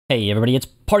Hey everybody, it's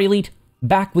Party Elite,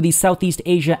 back with the Southeast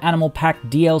Asia Animal Pack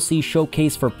DLC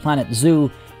showcase for Planet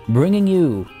Zoo, bringing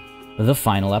you the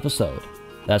final episode.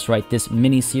 That's right, this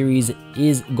mini-series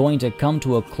is going to come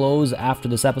to a close after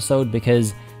this episode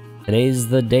because today's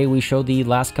the day we show the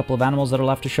last couple of animals that are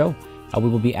left to show. We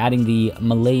will be adding the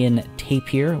Malayan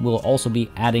Tapir. We'll also be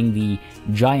adding the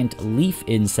giant leaf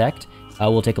insect.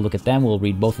 We'll take a look at them, we'll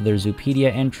read both of their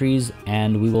Zoopedia entries,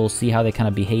 and we will see how they kind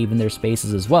of behave in their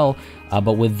spaces as well.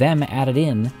 But with them added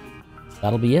in,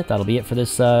 that'll be it. That'll be it for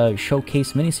this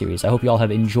showcase miniseries. I hope you all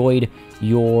have enjoyed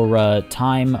your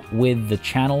time with the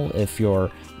channel. If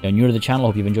you're new to the channel, I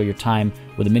hope you've enjoyed your time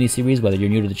with the miniseries, whether you're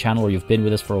new to the channel or you've been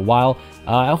with us for a while.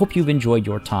 I hope you've enjoyed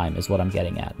your time, is what I'm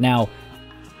getting at. Now,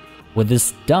 with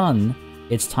this done,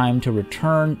 it's time to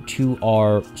return to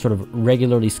our sort of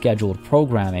regularly scheduled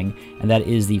programming, and that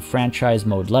is the Franchise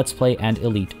Mode Let's Play and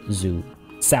Elite Zoo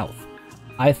South.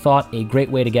 I thought a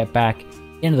great way to get back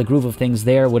into the groove of things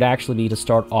there would actually be to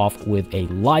start off with a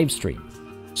live stream.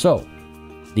 So,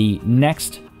 the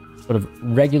next sort of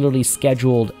regularly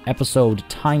scheduled episode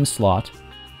time slot,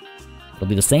 it'll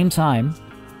be the same time,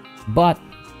 but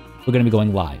we're going to be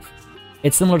going live.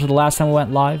 It's similar to the last time we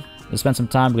went live. We'll spend some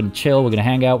time, we're going to chill, we're going to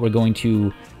hang out, we're going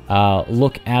to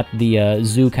look at the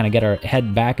zoo, kind of get our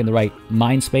head back in the right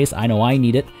mind space. I know I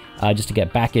need it, just to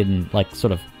get back in, like,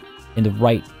 sort of in the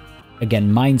right, again,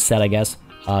 mindset, I guess,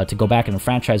 to go back into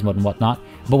franchise mode and whatnot.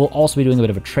 But we'll also be doing a bit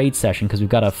of a trade session, because we've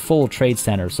got a full trade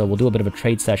center, so we'll do a bit of a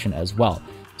trade session as well.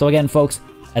 So again, folks,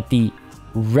 at the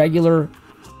regular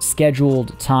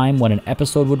scheduled time when an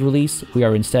episode would release, we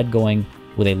are instead going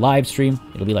with a live stream.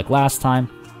 It'll be like last time.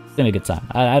 It's gonna be a good time.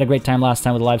 I had a great time last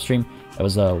time with the live stream. It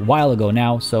was a while ago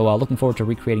now, so looking forward to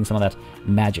recreating some of that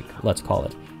magic, let's call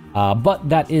it. But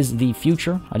that is the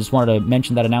future. I just wanted to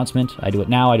mention that announcement. I do it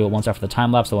now, I do it once after the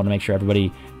time lapse. I want to make sure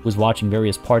everybody who's watching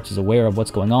various parts is aware of what's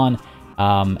going on.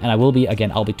 And I will be,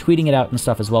 again, I'll be tweeting it out and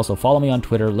stuff as well, so follow me on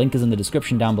Twitter. Link is in the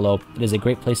description down below. It is a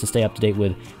great place to stay up to date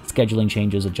with scheduling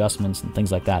changes, adjustments, and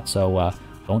things like that, so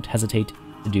don't hesitate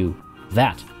to do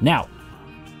that. Now, to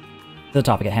the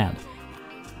topic at hand.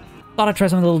 Thought I'd try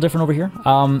something a little different over here.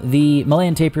 The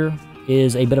Malayan Tapir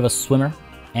is a bit of a swimmer,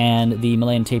 and the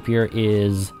Malayan Tapir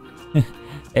is...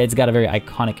 it's got a very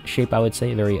iconic shape, I would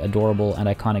say, a very adorable and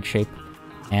iconic shape,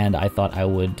 and I thought I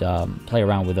would play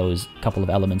around with those couple of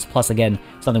elements. Plus, again,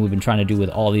 something we've been trying to do with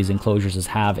all these enclosures is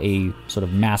have a sort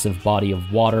of massive body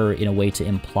of water in a way to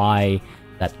imply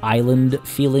that island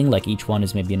feeling, like each one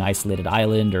is maybe an isolated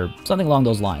island or something along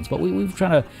those lines. But we've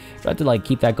tried to like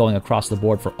keep that going across the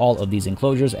board for all of these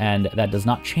enclosures, and that does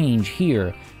not change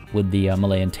here with the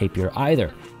Malayan Tapir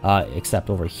either. Except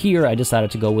over here, I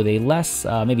decided to go with a less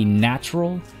maybe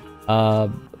natural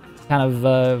kind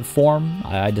of form.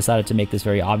 I decided to make this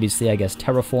very obviously, I guess,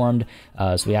 terraformed.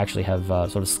 So we actually have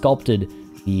sort of sculpted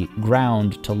the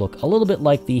ground to look a little bit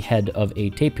like the head of a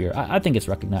tapir. I think it's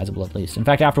recognizable, at least. In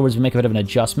fact, afterwards we make a bit of an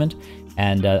adjustment,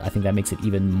 and I think that makes it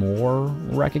even more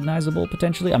recognizable,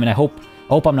 potentially. I mean, I hope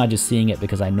I'm not just seeing it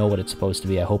because I know what it's supposed to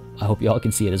be. I hope you all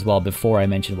can see it as well before I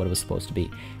mention what it was supposed to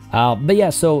be. But yeah,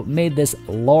 so made this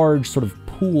large sort of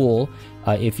pool,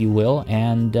 if you will,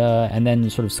 and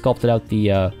then sort of sculpted out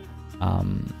the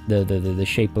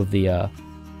shape of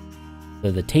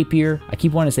the tapir. I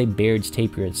keep wanting to say Baird's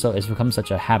tapir. It's become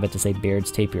such a habit to say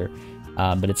Baird's tapir,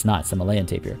 but it's not. It's the Malayan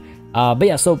tapir. But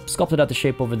yeah, so sculpted out the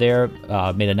shape over there,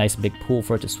 made a nice big pool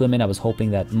for it to swim in. I was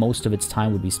hoping that most of its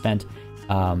time would be spent,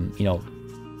 you know,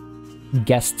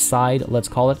 guest side, let's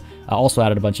call it. I also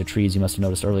added a bunch of trees, you must have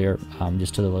noticed earlier,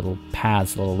 just to the little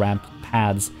paths, little ramp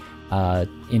paths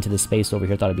into the space over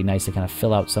here. Thought it'd be nice to kind of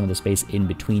fill out some of the space in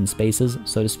between spaces,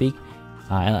 so to speak.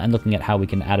 And looking at how we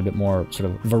can add a bit more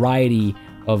sort of variety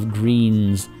of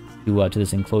greens to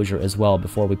this enclosure as well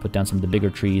before we put down some of the bigger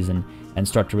trees and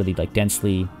start to really like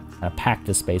densely pack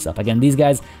this space up. Again, these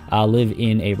guys live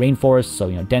in a rainforest, so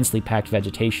you know, densely packed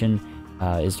vegetation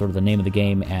is sort of the name of the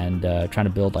game, and trying to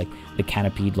build like the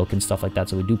canopied look and stuff like that.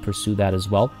 So we do pursue that as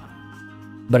well.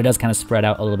 But it does kind of spread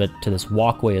out a little bit to this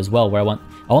walkway as well, where I want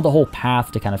the whole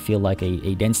path to kind of feel like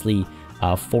a densely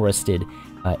forested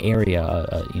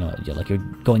area, you know, like you're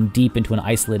going deep into an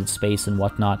isolated space and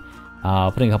whatnot.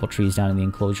 Putting a couple trees down in the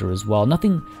enclosure as well.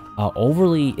 Nothing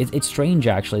overly... It's strange,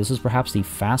 actually. This is perhaps the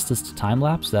fastest time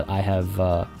lapse that I have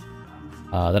that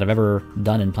I've ever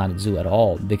done in Planet Zoo at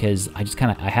all, because I just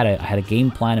kind of I had a game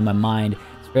plan in my mind.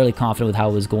 I was fairly confident with how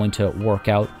it was going to work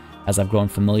out as I've grown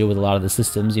familiar with a lot of the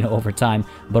systems, you know, over time.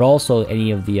 But also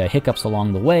any of the hiccups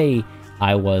along the way,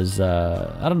 I was,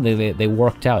 I don't know, they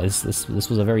worked out. This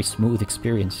was a very smooth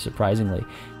experience, surprisingly.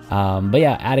 But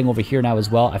yeah, adding over here now as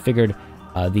well, I figured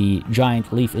The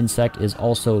giant leaf insect is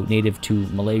also native to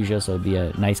Malaysia, so it'd be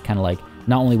a nice kind of like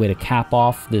not only way to cap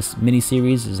off this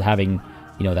mini-series is having,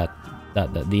 you know, that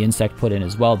the insect put in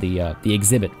as well, the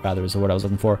exhibit rather is the word I was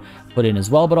looking for, put in as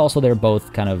well, but also they're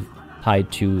both kind of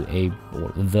tied to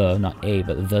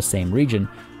but the same region.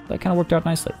 That kind of worked out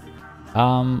nicely.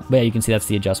 But yeah, you can see that's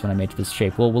the adjustment I made to this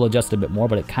shape. We'll adjust it a bit more,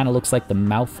 but it kind of looks like the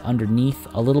mouth underneath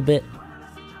a little bit,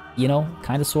 you know,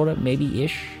 kind of, sort of,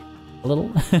 maybe-ish, a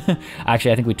little.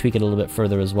 Actually, I think we tweak it a little bit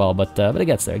further as well, but it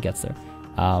gets there,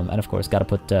 and of course, got to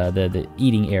put the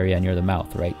eating area near the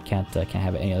mouth, right? Can't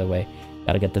have it any other way.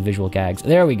 Got to get the visual gags.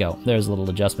 There we go. There's a little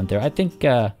adjustment there. I think,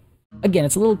 again,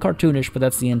 it's a little cartoonish, but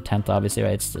that's the intent, obviously,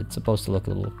 right? It's supposed to look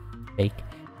a little fake,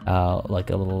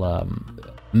 like a little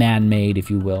man-made,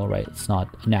 if you will, right? It's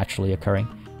not naturally occurring.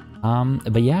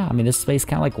 But yeah, I mean, this space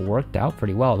kind of like worked out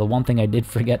pretty well. The one thing I did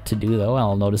forget to do, though, and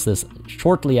I'll notice this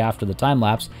shortly after the time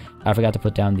lapse, I forgot to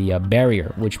put down the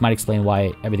barrier, which might explain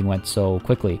why everything went so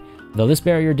quickly. Though this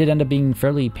barrier did end up being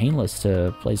fairly painless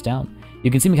to place down. You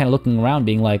can see me kind of looking around,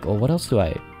 being like, "Oh, what else do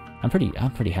I? I'm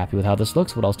pretty happy with how this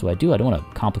looks. What else do I do? I don't want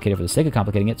to complicate it for the sake of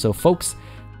complicating it." So, folks,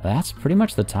 that's pretty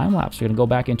much the time lapse. We're gonna go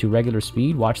back into regular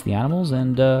speed, watch the animals,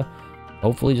 and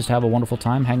hopefully just have a wonderful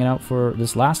time hanging out for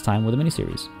this last time with a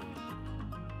miniseries.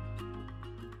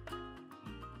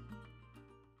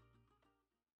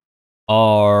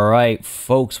 Alright,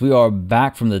 folks, we are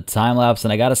back from the time-lapse,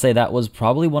 and I gotta say that was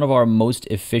probably one of our most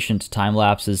efficient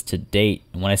time-lapses to date.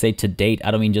 And when I say to date,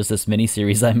 I don't mean just this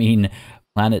mini-series, I mean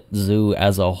Planet Zoo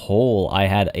as a whole. I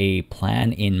had a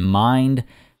plan in mind.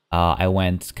 I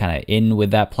went kind of in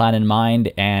with that plan in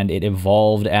mind, and it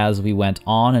evolved as we went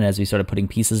on and as we started putting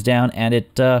pieces down, and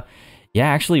it yeah,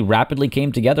 actually rapidly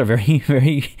came together. Very,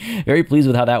 very pleased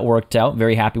with how that worked out.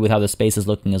 Very happy with how the space is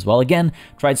looking as well. Again,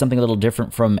 tried something a little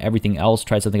different from everything else.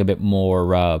 Tried something a bit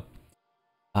more,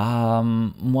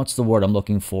 what's the word I'm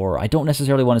looking for? I don't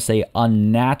necessarily want to say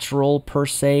unnatural per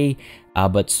se,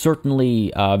 but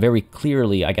certainly very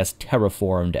clearly, I guess,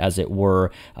 terraformed, as it were,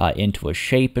 into a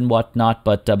shape and whatnot,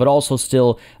 but also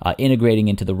still integrating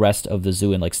into the rest of the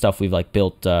zoo and like stuff we've like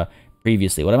built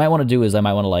previously. What I might want to do is I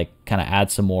might want to like kind of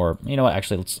add some more, you know what,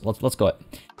 actually let's go.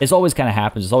 This always kind of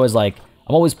happens. It's always like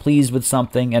I'm always pleased with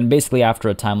something, and basically after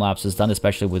a time lapse is done,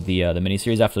 especially with the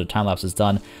miniseries, after the time lapse is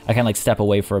done, I kind of like step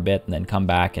away for a bit and then come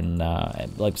back and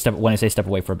like when I say step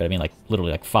away for a bit, I mean like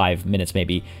literally like 5 minutes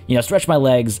maybe, you know, stretch my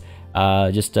legs,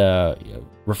 just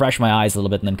refresh my eyes a little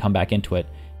bit and then come back into it.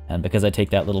 And because I take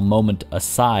that little moment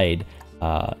aside,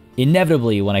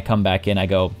 inevitably when I come back in, I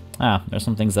go, there's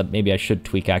some things that maybe I should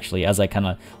tweak, actually, as I kind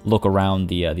of look around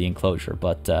the enclosure,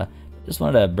 but just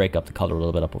wanted to break up the color a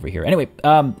little bit up over here. Anyway,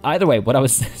 either way, what I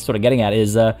was sort of getting at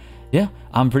is, yeah,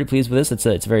 I'm pretty pleased with this.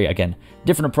 It's a very, again,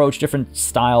 different approach, different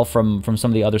style from some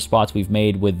of the other spots we've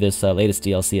made with this latest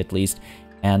DLC, at least,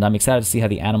 and I'm excited to see how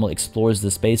the animal explores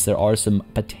the space. There are some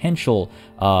potential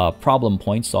problem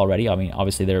points already. I mean,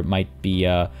 obviously, there might be...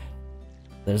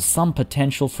 there's some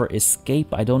potential for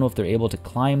escape. I don't know if they're able to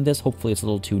climb this. Hopefully it's a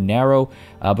little too narrow.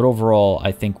 But overall,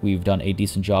 I think we've done a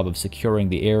decent job of securing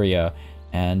the area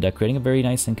and creating a very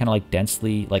nice and kind of like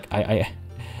densely, like I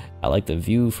like the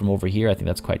view from over here. I think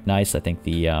that's quite nice. I think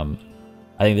the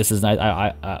I think this is nice.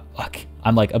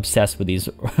 I'm like obsessed with these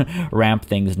ramp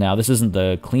things now. This isn't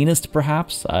the cleanest,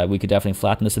 perhaps. We could definitely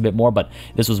flatten this a bit more, but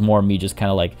this was more me just kind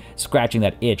of like scratching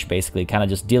that itch, basically, kind of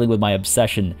just dealing with my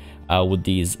obsession with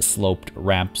these sloped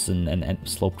ramps and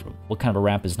sloped. What kind of a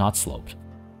ramp is not sloped?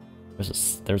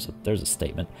 There's a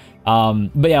statement.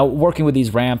 But yeah, working with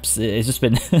these ramps, it's just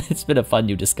been it's been a fun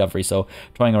new discovery. So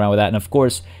toying around with that, and of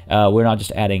course, we're not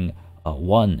just adding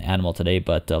one animal today,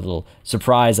 but a little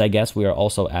surprise, I guess. We are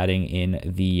also adding in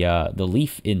the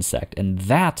leaf insect, and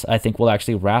that I think will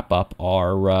actually wrap up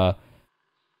our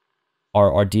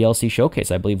DLC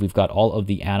showcase. I believe we've got all of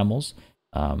the animals.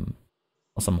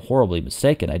 Unless I'm horribly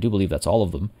mistaken, I do believe that's all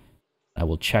of them. I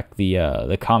will check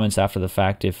the comments after the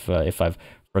fact if I've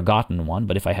forgotten one,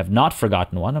 but if I have not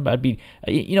forgotten one, I'd be,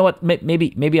 you know what,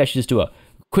 maybe I should just do a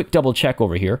quick double check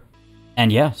over here.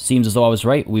 And yeah, seems as though I was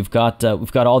right. We've got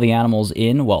all the animals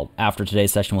in. Well, after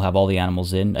today's session, we'll have all the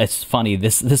animals in. It's funny,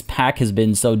 this pack has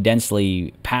been so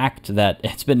densely packed that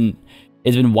it's been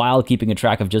wild keeping a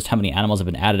track of just how many animals have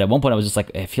been added. At one point, I was just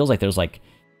like, it feels like there's like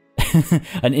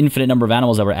an infinite number of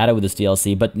animals that were added with this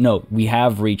DLC. But no, we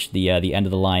have reached the end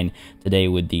of the line today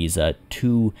with these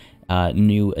two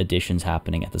new additions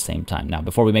happening at the same time. Now,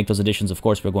 before we make those additions, of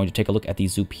course, we're going to take a look at the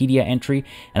Zoopedia entry.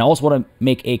 And I also want to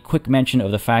make a quick mention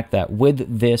of the fact that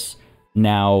with this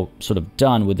now sort of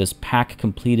done, with this pack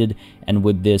completed, and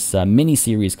with this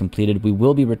mini-series completed, we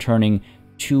will be returning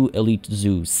to Elite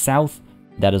Zoo South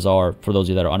That is our, for those of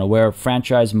you that are unaware,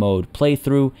 franchise mode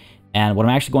playthrough. And what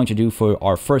I'm actually going to do for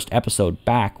our first episode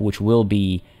back, which will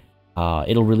be,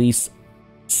 it'll release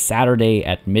Saturday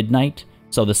at midnight,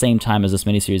 so the same time as this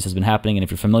miniseries has been happening. And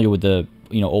if you're familiar with the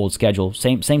old schedule,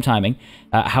 same timing.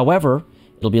 However,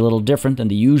 it'll be a little different than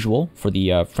the usual for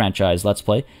the franchise Let's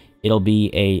Play. It'll be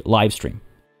a live stream.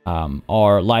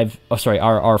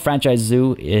 Our franchise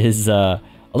zoo is a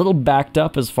little backed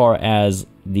up as far as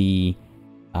the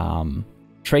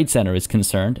trade center is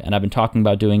concerned, and I've been talking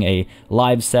about doing a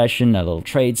live session, a little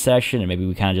trade session, and maybe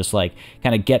we kind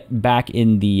of get back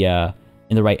in the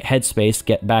right headspace,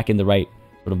 get back in the right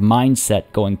sort of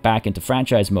mindset, going back into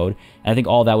franchise mode. And I think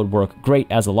all that would work great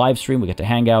as a live stream. We get to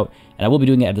hang out, and I will be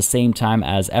doing it at the same time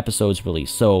as episodes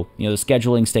release. So the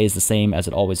scheduling stays the same as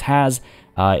it always has.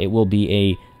 It will be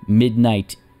a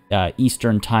midnight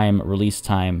Eastern time release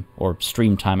time, or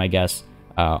stream time, I guess,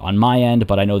 on my end,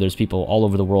 but I know there's people all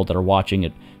over the world that are watching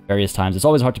at various times. It's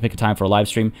always hard to pick a time for a live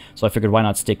stream, so I figured why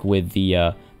not stick with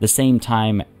the same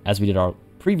time as we did our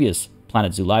previous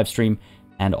Planet Zoo live stream,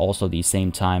 and also the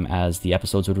same time as the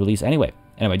episodes would release anyway.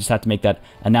 Anyway, I just had to make that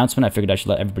announcement. I figured I should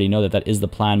let everybody know that that is the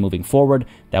plan moving forward.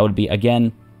 That would be,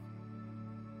 again,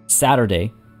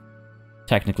 Saturday,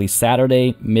 technically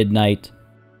Saturday, midnight,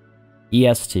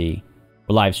 EST,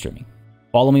 we're live streaming.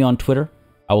 Follow me on Twitter.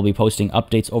 I will be posting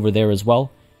updates over there as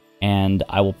well, and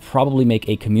I will probably make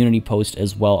a community post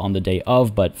as well on the day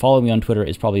of, but following me on Twitter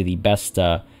is probably the best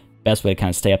way to kind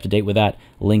of stay up to date with that.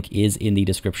 Link is in the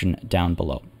description down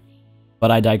below. But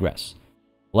I digress.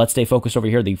 Let's stay focused over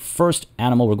here. The first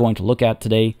animal we're going to look at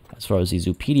today, as far as the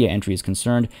Zoopedia entry is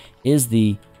concerned, is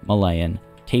the Malayan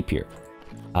tapir.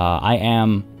 I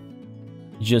am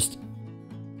just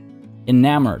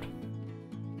enamored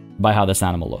by how this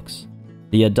animal looks.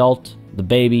 The adult, the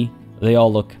baby, they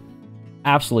all look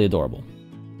absolutely adorable.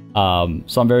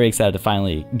 So I'm very excited to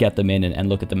finally get them in and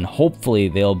look at them, and hopefully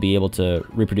they'll be able to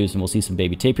reproduce and we'll see some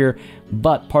baby tapir.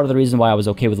 But part of the reason why I was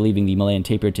okay with leaving the Malayan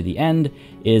tapir to the end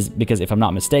is because, if I'm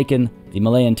not mistaken, the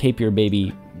Malayan tapir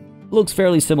baby looks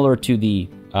fairly similar to the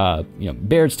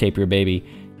Baird's tapir baby,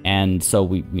 and so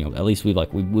we at least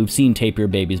we've seen tapir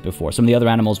babies before. Some of the other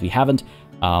animals we haven't,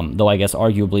 though I guess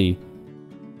arguably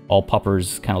all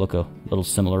puppers kind of look a little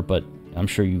similar, but I'm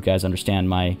sure you guys understand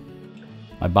my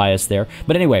bias there.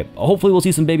 But anyway, hopefully we'll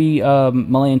see some baby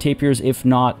Malayan tapirs. If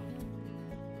not,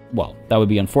 well, that would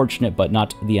be unfortunate, but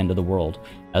not the end of the world,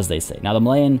 as they say. Now, the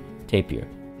Malayan tapir,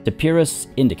 Tapirus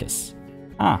indicus.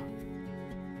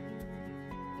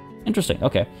 Interesting,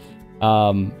 okay.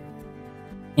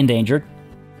 Endangered,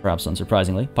 perhaps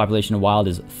unsurprisingly. Population in wild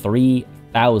is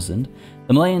 3,000.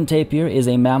 The Malayan tapir is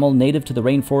a mammal native to the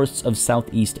rainforests of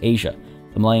Southeast Asia.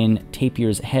 The Malayan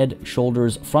tapir's head,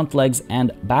 shoulders, front legs,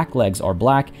 and back legs are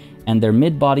black, and their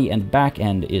mid-body and back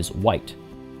end is white.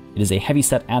 It is a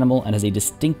heavy-set animal and has a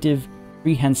distinctive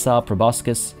prehensile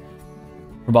proboscis.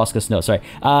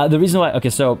 The reason why... Okay,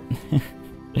 so...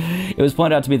 it was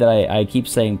pointed out to me that I keep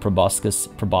saying proboscis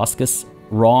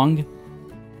wrong,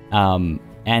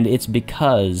 and it's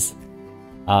because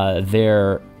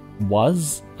there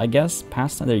was, I guess,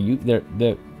 past time, there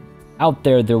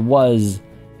was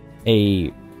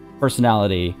a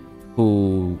personality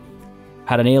who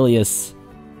had an alias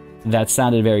that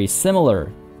sounded very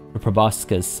similar to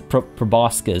proboscis,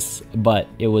 but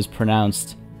it was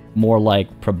pronounced more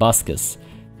like proboscis.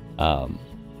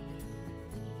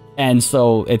 And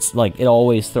so it's like, it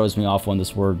always throws me off when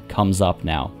this word comes up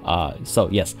now. So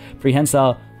yes,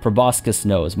 prehensile proboscis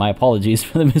nose. My apologies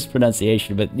for the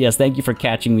mispronunciation, but yes, thank you for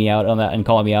catching me out on that and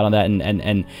calling me out on that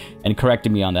and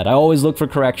correcting me on that. I always look for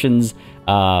corrections.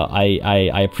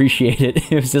 I appreciate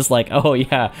it. It was just like, oh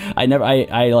yeah, I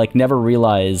never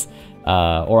realize,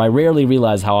 or I rarely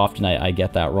realize how often I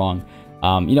get that wrong.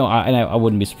 I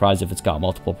wouldn't be surprised if it's got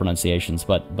multiple pronunciations,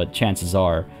 but chances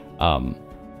are,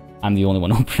 I'm the only one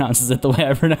who pronounces it the way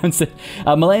I pronounce it.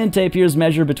 Malayan tapirs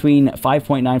measure between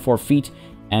 5.94 feet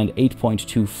and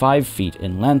 8.25 feet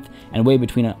in length, and weigh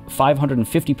between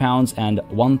 550 pounds and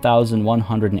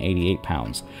 1,188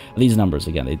 pounds. These numbers,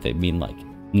 again, they mean like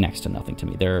next to nothing to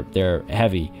me. They're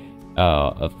heavy,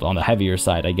 on the heavier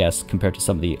side, I guess, compared to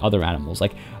some of the other animals.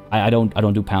 Like I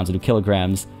don't do pounds, I do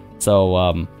kilograms. So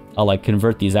I'll like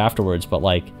convert these afterwards, but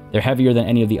like they're heavier than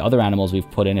any of the other animals we've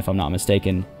put in, if I'm not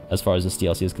mistaken, as far as this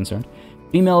DLC is concerned.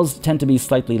 Females tend to be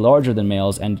slightly larger than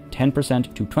males and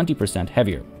 10% to 20%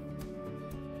 heavier.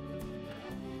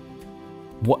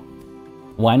 What?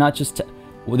 Why not just?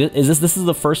 This is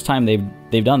the first time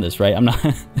they've done this, right? I'm not.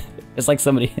 It's like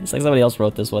somebody else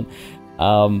wrote this one.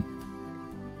 I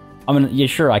mean, yeah,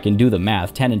 sure, I can do the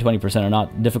math. 10 and 20% are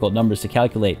not difficult numbers to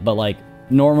calculate, but like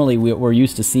normally we're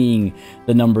used to seeing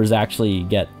the numbers actually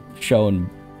get shown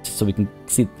so we can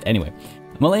see. Anyway,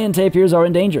 Malayan tapirs are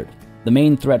endangered. The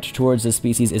main threat towards this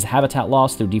species is habitat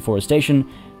loss through deforestation,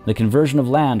 the conversion of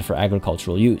land for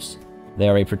agricultural use. They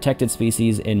are a protected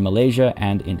species in Malaysia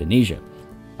and Indonesia.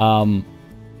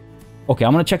 Okay,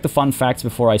 I'm going to check the fun facts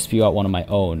before I spew out one of my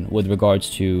own with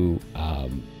regards to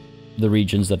the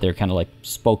regions that they're kind of like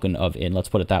spoken of in. Let's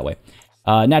put it that way.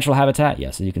 Natural habitat,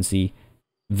 yes, as you can see,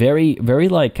 very, very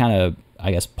like kind of,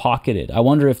 I guess, pocketed. I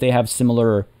wonder if they have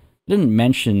similar... I didn't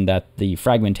mention that the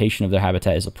fragmentation of their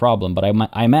habitat is a problem, but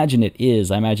I imagine it is.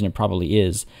 I imagine it probably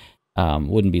is.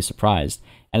 Wouldn't be surprised.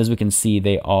 And as we can see,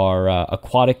 they are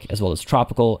aquatic as well as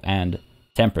tropical and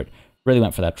temperate. Really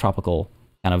went for that tropical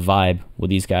kind of vibe with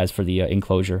these guys for the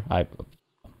enclosure. I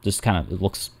just kind of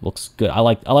looks good. I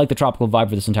like the tropical vibe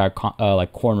for this entire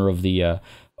like corner of the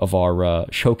of our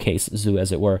showcase zoo,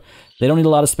 as it were. They don't need a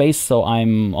lot of space, so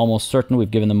I'm almost certain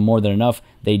we've given them more than enough.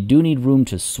 They do need room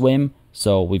to swim.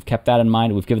 So we've kept that in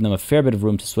mind. We've given them a fair bit of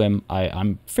room to swim.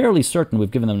 I'm fairly certain we've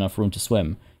given them enough room to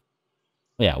swim.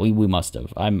 Yeah, we must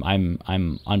have. I'm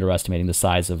underestimating the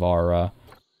size of our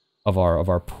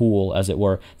pool, as it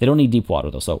were. They don't need deep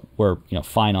water though, so we're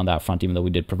fine on that front. Even though we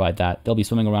did provide that, they'll be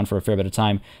swimming around for a fair bit of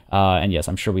time. And yes,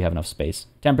 I'm sure we have enough space.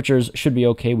 Temperatures should be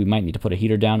okay. We might need to put a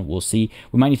heater down. We'll see.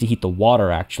 We might need to heat the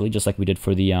water actually, just like we did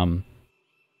for the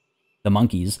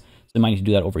monkeys. So we might need to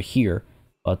do that over here,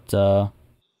 but.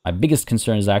 My biggest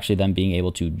concern is actually them being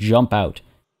able to jump out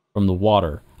from the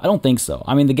water. I don't think so.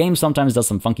 I mean, the game sometimes does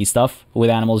some funky stuff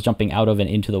with animals jumping out of and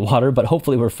into the water, but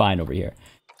hopefully we're fine over here.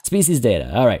 Species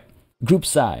data. All right. Group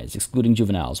size, excluding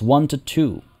juveniles, 1 to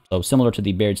 2. So similar to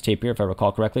the Baird's tapir, if I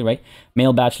recall correctly, right?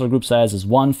 Male bachelor group size is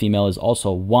 1. Female is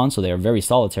also 1, so they are very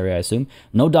solitary, I assume.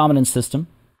 No dominant system.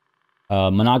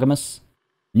 Monogamous.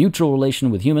 Neutral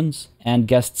relation with humans. And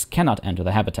guests cannot enter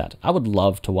the habitat. I would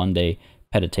love to one day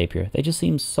pet a tapir. They just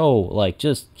seem so, like,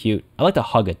 just cute. I like to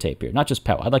hug a tapir, not just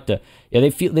pet. I'd like to, yeah,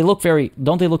 they look very,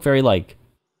 don't they look very, like,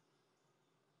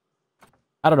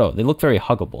 I don't know, they look very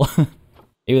huggable.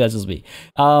 Maybe that's just me.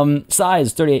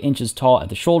 Size, 38 inches tall at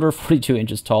the shoulder, 42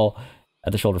 inches tall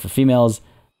at the shoulder for females.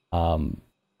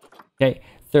 Okay,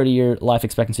 30-year life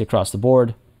expectancy across the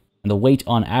board. And the weight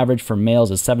on average for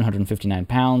males is 759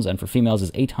 pounds, and for females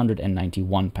is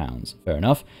 891 pounds. Fair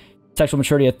enough. Sexual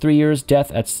maturity at 3 years,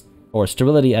 or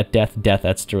sterility at death, death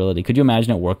at sterility. Could you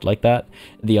imagine it worked like that?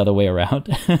 The other way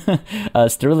around.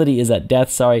 Sterility is at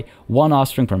death, sorry. 1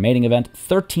 offspring per mating event,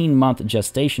 13-month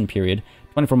gestation period,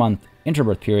 24-month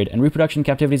interbirth period, and reproduction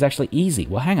captivity is actually easy.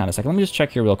 Well, hang on a second. Let me just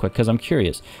check here real quick, because I'm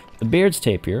curious. The Baird's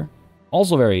tapir,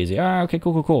 also very easy. Okay,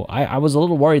 cool. I was a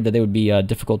little worried that they would be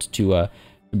difficult to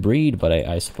breed, but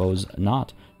I suppose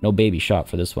not. No baby shot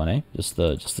for this one, eh? Just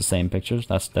the same pictures.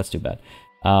 That's too bad.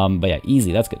 But yeah,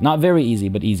 easy. That's good. Not very easy,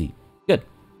 but easy. Good.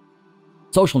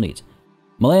 Social needs.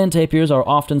 Malayan tapirs are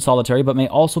often solitary, but may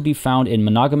also be found in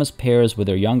monogamous pairs with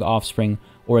their young offspring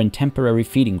or in temporary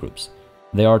feeding groups.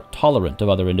 They are tolerant of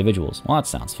other individuals. Well, that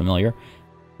sounds familiar.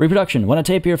 Reproduction. When a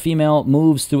tapir female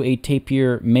moves through a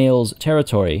tapir male's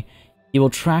territory, he will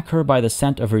track her by the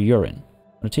scent of her urine.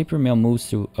 When a tapir male moves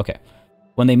through... Okay.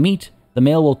 When they meet, the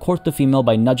male will court the female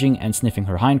by nudging and sniffing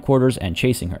her hindquarters and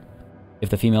chasing her.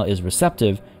 If the female is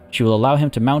receptive, she will allow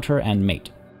him to mount her and mate.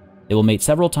 They will mate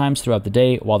several times throughout the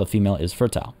day while the female is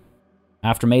fertile.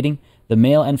 After mating, the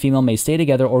male and female may stay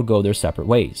together or go their separate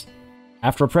ways.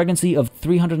 After a pregnancy of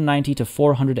 390 to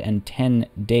 410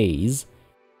 days,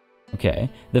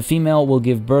 the female will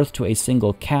give birth to a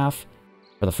single calf.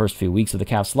 For the first few weeks of the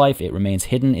calf's life, it remains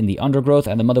hidden in the undergrowth,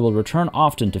 and the mother will return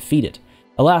often to feed it.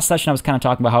 The last session I was kind of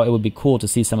talking about how it would be cool to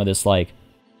see some of this, like,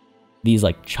 these,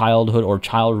 like, childhood or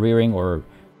child rearing or,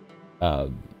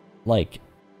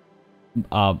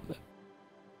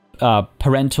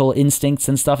 parental instincts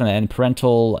and stuff, and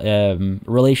parental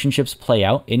relationships play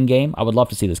out in game. I would love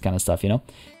to see this kind of stuff,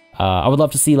 I would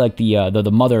love to see like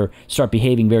the mother start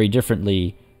behaving very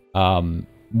differently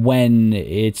when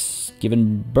it's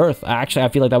given birth. Actually, I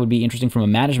feel like that would be interesting from a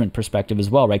management perspective as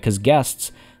well, right? Because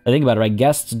guests, I think about it, right?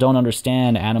 Guests don't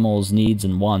understand animals' needs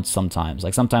and wants sometimes.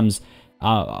 Like sometimes,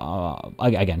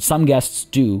 again, some guests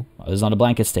do. It's not a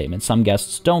blanket statement. Some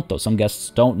guests don't, though. Some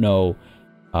guests don't know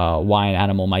why an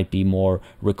animal might be more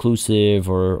reclusive,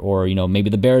 or maybe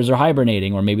the bears are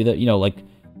hibernating, or maybe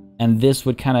and this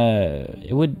would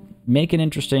it would make an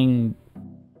interesting,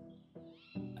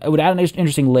 it would add an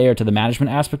interesting layer to the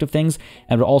management aspect of things,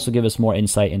 and would also give us more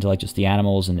insight into like just the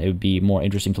animals, and it would be more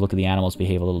interesting to look at the animals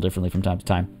behave a little differently from time to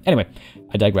time. Anyway,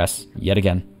 I digress yet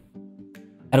again.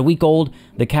 At a week old,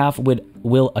 the calf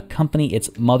will accompany its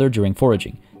mother during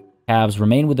foraging. Calves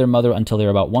remain with their mother until they're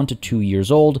about 1 to 2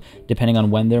 years old, depending on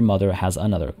when their mother has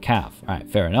another calf. All right,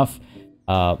 fair enough.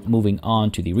 Moving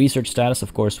on to the research status.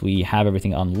 Of course, we have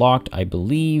everything unlocked, I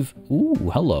believe.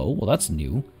 Ooh, hello. Well, that's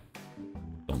new.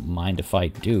 Don't mind if I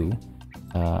do.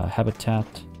 Habitat.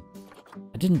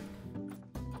 I didn't...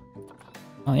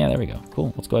 Oh, yeah, there we go.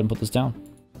 Cool. Let's go ahead and put this down.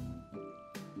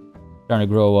 Starting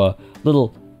to grow a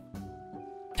little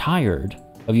tired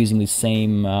of using these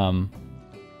same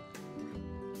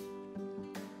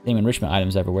enrichment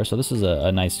items everywhere, so this is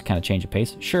a nice kind of change of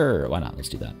pace. Sure, why not? Let's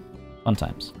do that. Fun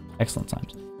times. Excellent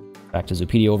times. Back to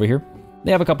Zoopedia over here.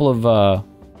 They have a couple of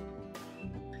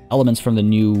elements from the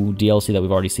new DLC that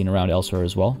we've already seen around elsewhere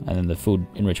as well, and then the food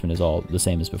enrichment is all the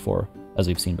same as before, as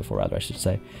we've seen before, rather, I should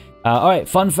say. Alright,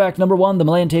 fun fact number 1, the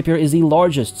Malayan tapir is the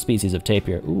largest species of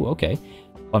tapir. Ooh, okay.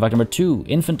 Fun fact number 2,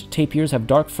 infant tapirs have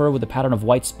dark fur with a pattern of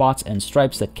white spots and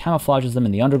stripes that camouflages them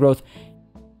in the undergrowth.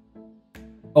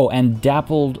 Oh, and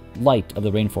dappled light of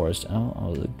the rainforest.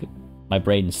 Oh, my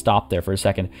brain stopped there for a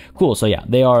second. Cool. So yeah,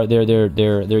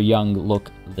 their young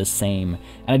look the same,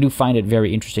 and I do find it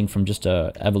very interesting from just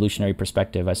a evolutionary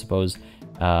perspective, I suppose,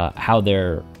 how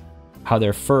their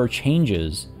fur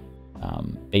changes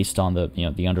based on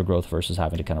the undergrowth versus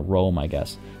having to kind of roam, I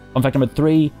guess. Fun fact number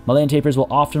 3: Malayan tapirs will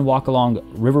often walk along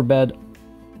riverbed.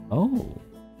 Oh.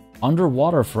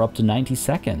 Underwater for up to 90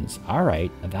 seconds. All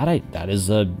right, that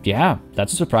is yeah,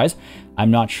 that's a surprise.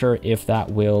 I'm not sure if that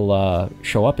will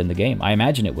show up in the game. I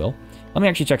imagine it will. Let me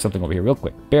actually check something over here real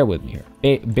quick. Bear with me here.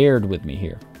 Bear with me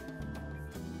here.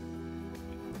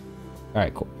 All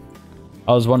right, cool.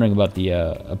 I was wondering about the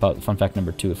about fun fact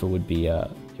number 2, if it would be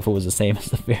if it was the same as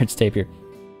the Baird's tapir.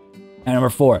 And number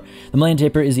 4, the Malayan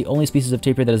tapir is the only species of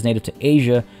tapir that is native to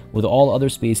Asia, with all other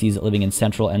species living in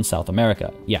Central and South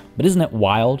America. Yeah, but isn't it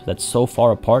wild that so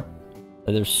far apart,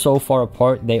 that they're so far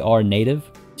apart, they are native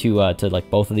to like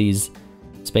both of these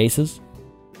spaces,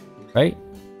 right?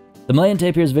 The Malayan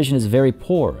tapir's vision is very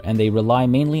poor, and they rely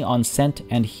mainly on scent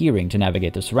and hearing to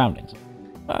navigate their surroundings.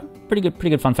 Pretty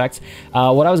good fun facts.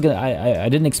 What I was gonna, I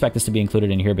didn't expect this to be included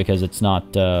in here because it's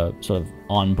not sort of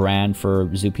on brand for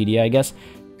Zoopedia, I guess.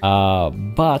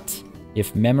 But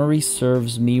if memory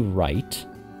serves me right,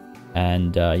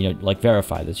 and like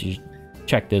verify this, you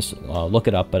check this, look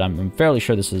it up, but I'm fairly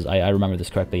sure this is, I remember this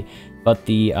correctly. But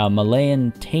the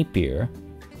Malayan tapir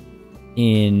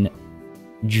in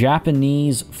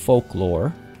Japanese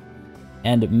folklore,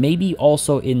 and maybe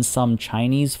also in some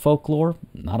Chinese folklore,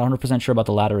 not 100% sure about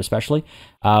the latter especially,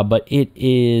 but it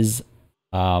is,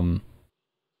 at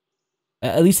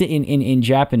least in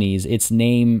Japanese, its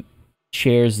name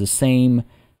shares the same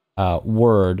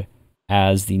word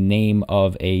as the name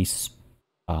of a sort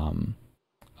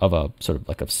of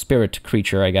like a spirit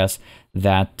creature, I guess,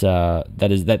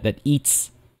 that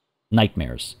eats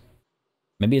nightmares.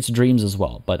 Maybe it's dreams as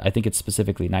well, but I think it's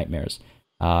specifically nightmares.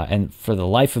 And for the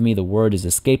life of me, the word is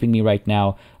escaping me right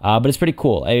now. But it's pretty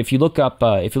cool. If you look up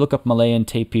Malayan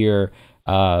tapir,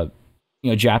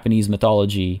 Japanese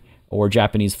mythology or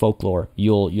Japanese folklore,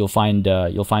 you'll find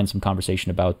some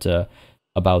conversation about the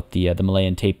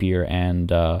Malayan tapir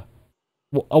and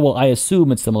well, I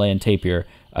assume it's the Malayan tapir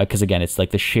because again, it's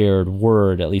like the shared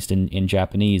word, at least in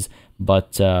Japanese.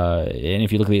 But and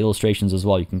if you look at the illustrations as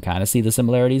well, you can kind of see the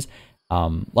similarities,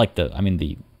 like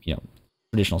the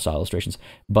traditional style illustrations.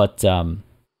 But thought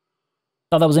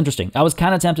that was interesting. I was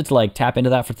kind of tempted to like tap into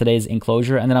that for today's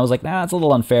enclosure, and then I was like, nah, it's a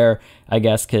little unfair, I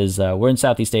guess, because we're in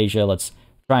Southeast Asia. Let's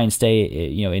try and stay,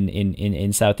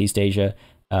 in Southeast Asia,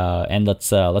 and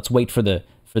let's wait for the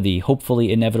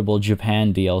hopefully inevitable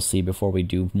Japan DLC before we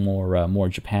do more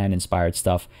Japan inspired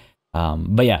stuff.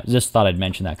 But yeah, just thought I'd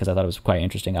mention that because I thought it was quite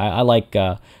interesting. I like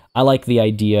the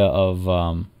idea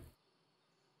of.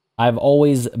 I've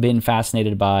always been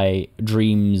fascinated by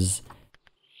dreams,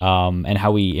 and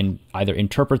how we either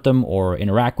interpret them or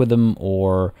interact with them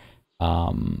or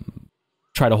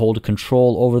try to hold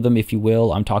control over them, if you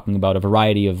will. I'm talking about a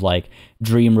variety of like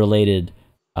dream-related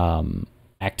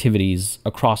activities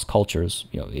across cultures.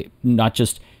 Not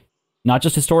just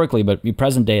historically, but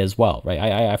present day as well, right?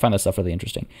 I find that stuff really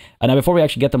interesting. And now, before we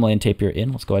actually get the Malayan tapir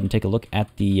in, let's go ahead and take a look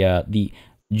at the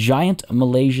giant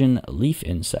Malaysian leaf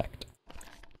insect.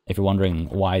 If you're wondering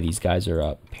why these guys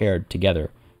are paired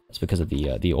together, it's because of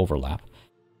the overlap.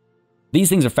 These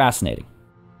things are fascinating.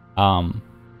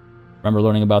 Remember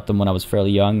learning about them when I was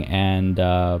fairly young, and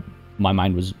my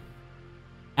mind was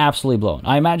absolutely blown.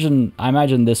 I imagine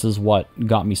this is what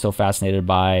got me so fascinated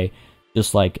by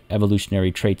just like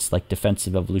evolutionary traits, like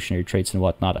defensive evolutionary traits and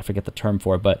whatnot. I forget the term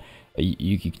for it, but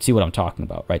you can see what I'm talking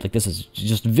about, right? Like this is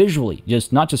just visually,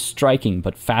 just not just striking,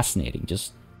 but fascinating,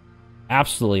 just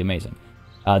absolutely amazing.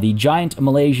 The giant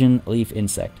Malaysian leaf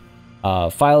insect.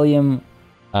 Phylum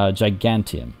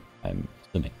giganteum, I'm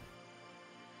assuming.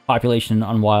 Population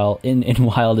in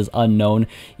wild is unknown.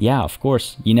 Yeah, of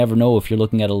course. You never know if you're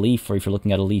looking at a leaf or if you're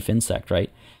looking at a leaf insect, right?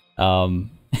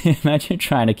 Imagine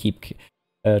trying to keep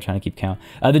count.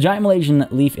 The giant Malaysian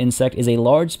leaf insect is a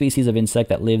large species of insect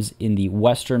that lives in the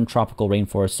western tropical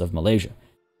rainforests of Malaysia.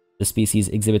 The species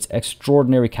exhibits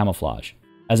extraordinary camouflage.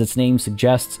 As its name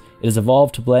suggests, it has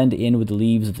evolved to blend in with the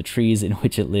leaves of the trees in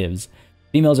which it lives.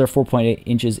 Females are 4.8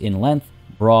 inches in length,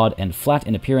 broad and flat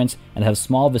in appearance, and have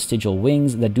small vestigial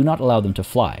wings that do not allow them to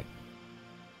fly.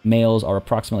 Males are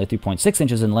approximately 3.6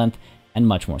 inches in length and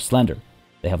much more slender.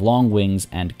 They have long wings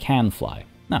and can fly.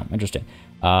 Oh, interesting.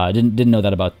 Didn't know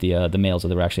that about the males, that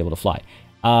they were actually able to fly.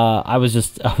 I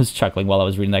was chuckling while I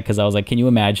was reading that, because I was like, can you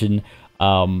imagine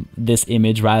this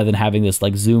image, rather than having this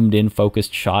like zoomed in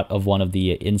focused shot of one of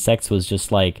the insects, was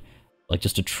just like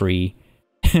just a tree.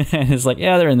 And it's like,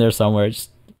 yeah, they're in there somewhere.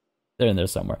 They're in there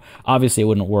somewhere. Obviously, it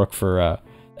wouldn't work for.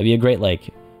 That'd be a great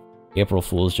like April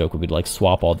Fool's joke. Would be to like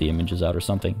swap all the images out or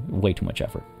something. Way too much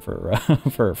effort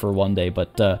for for one day.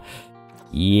 But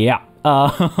yeah.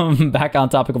 Back on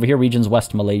topic over here, regions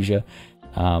West Malaysia.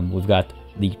 We've got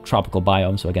the tropical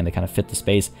biome, so again, they kind of fit the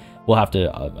space. We'll have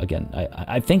to, again,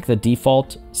 I think the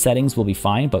default settings will be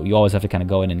fine, but you always have to kind of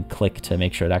go in and click to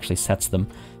make sure it actually sets them.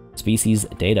 Species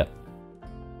data.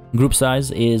 Group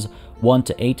size is 1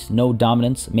 to 8, no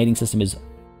dominance. Mating system is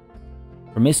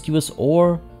promiscuous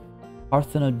or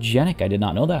parthenogenic. I did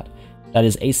not know that. That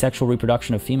is asexual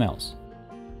reproduction of females.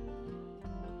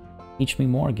 Teach me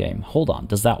more, game. Hold on.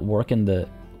 Does that work in the...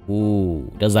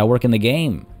 Ooh. Does that work in the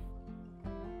game?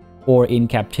 Or in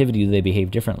captivity, do they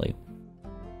behave differently?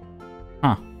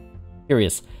 Huh.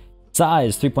 Curious.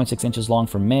 Size, 3.6 inches long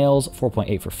for males,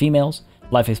 4.8 for females.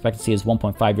 Life expectancy is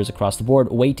 1.5 years across the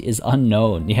board. Weight is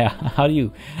unknown. Yeah, how do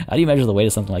you measure the weight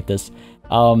of something like this?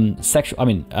 Sexual... I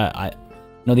mean, I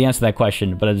know the answer to that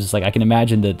question, but I'm just like, I can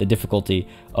imagine the difficulty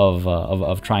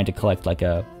of trying to collect like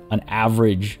an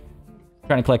average...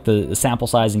 Trying to collect the sample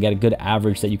size and get a good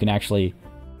average that you can actually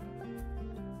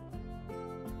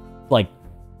like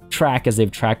track as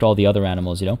they've tracked all the other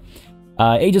animals, you know.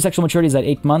 Age of sexual maturity is at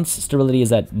 8 months. Sterility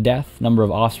is at death. Number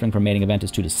of offspring per mating event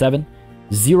is 2 to 7.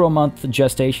 0-month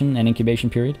gestation and incubation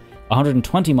period.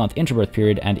 120-month interbirth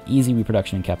period and easy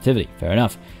reproduction in captivity. Fair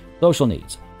enough. Social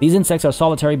needs. These insects are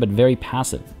solitary but very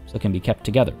passive, so can be kept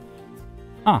together.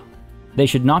 They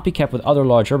should not be kept with other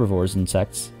large herbivores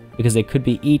insects, because they could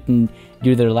be eaten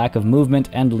due to their lack of movement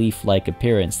and leaf-like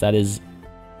appearance. That is...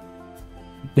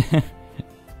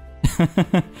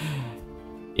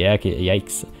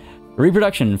 Yikes.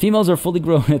 Reproduction. Females are fully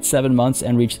grown at 7 months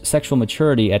and reach sexual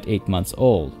maturity at 8 months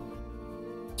old.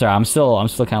 Sorry, I'm still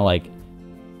kind of like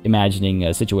imagining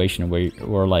a situation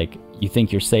where like you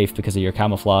think you're safe because of your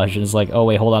camouflage, and it's like, oh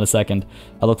wait, hold on a second.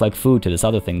 I look like food to this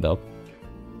other thing though.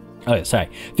 Okay, sorry.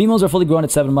 Females are fully grown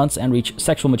at 7 months and reach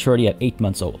sexual maturity at 8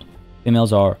 months old.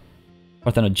 Females are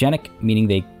parthenogenic, meaning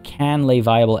they can lay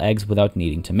viable eggs without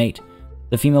needing to mate.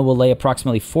 The female will lay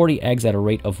approximately 40 eggs at a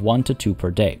rate of 1 to 2 per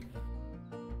day.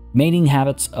 Mating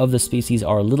habits of the species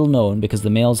are little known because the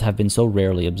males have been so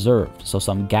rarely observed, so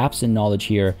some gaps in knowledge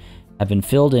here have been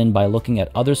filled in by looking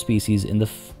at other species in the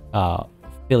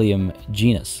Phylum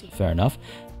genus. Fair enough.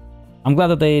 I'm glad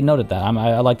that they noted that.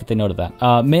 I like that they noted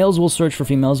that. Males will search for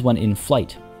females when in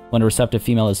flight. When a receptive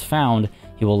female is found,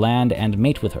 he will land and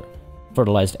mate with her.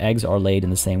 Fertilized eggs are laid in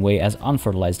the same way as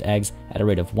unfertilized eggs at a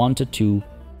rate of 1 to 2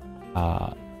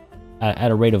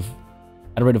 at a rate of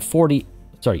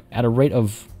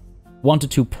 1 to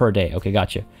 2 per day. Okay,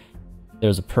 gotcha.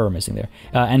 There's a per missing there.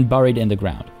 And buried in the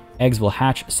ground. Eggs will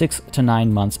hatch 6 to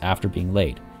 9 months after being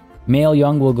laid. Male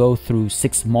young will go through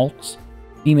 6 molts.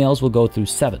 Females will go through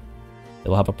 7. They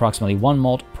will have approximately 1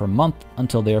 molt per month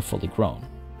until they are fully grown.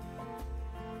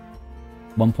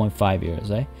 1.5 years,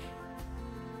 eh?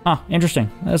 Huh, interesting.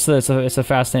 It's a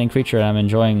fascinating creature, and I'm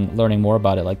enjoying learning more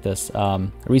about it like this.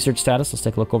 Research status, let's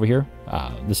take a look over here.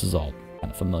 This is all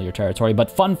kind of familiar territory,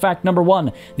 but fun fact number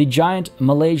 1, the giant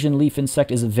Malaysian leaf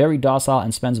insect is very docile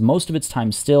and spends most of its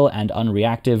time still and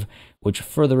unreactive, which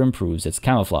further improves its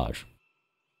camouflage.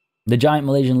 The giant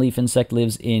Malaysian leaf insect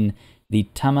lives in the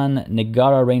Taman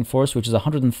Negara rainforest, which is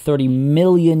 130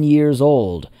 million years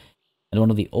old, and one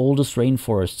of the oldest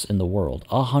rainforests in the world.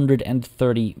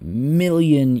 130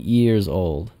 million years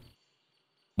old.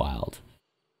 Wild.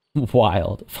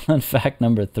 Wild. Fun fact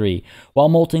number 3. While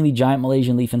molting, the giant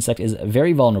Malaysian leaf insect is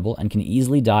very vulnerable and can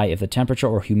easily die if the temperature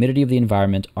or humidity of the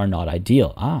environment are not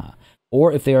ideal.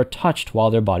 Or if they are touched while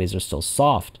their bodies are still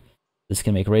soft. This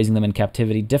can make raising them in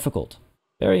captivity difficult.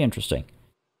 Very interesting.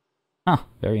 Huh,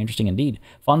 very interesting indeed.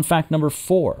 Fun fact number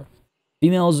 4.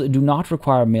 Females do not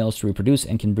require males to reproduce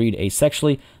and can breed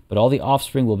asexually, but all the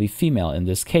offspring will be female in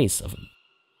this case.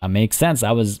 That makes sense.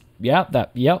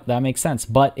 That makes sense.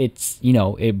 But it's, you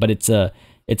know, it's an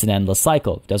endless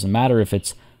cycle. It doesn't matter if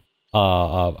it's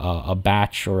a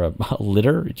batch or a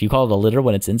litter. Do you call it a litter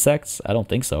when it's insects? I don't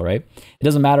think so, right? It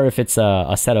doesn't matter if it's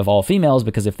a set of all females,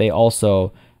 because if they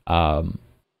also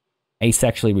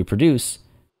asexually reproduce,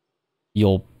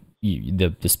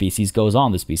 the species goes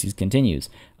on, the species continues.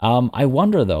 I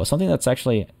wonder though, something that's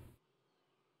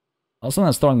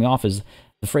throwing me off is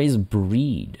the phrase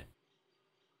breed.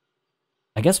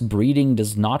 I guess breeding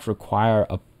does not require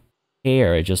a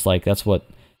pair. It's just like, that's what,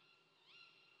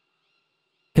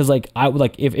 because like I would,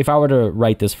 like if I were to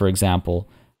write this, for example,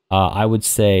 I would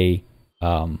say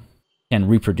can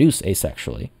reproduce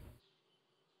asexually,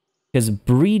 because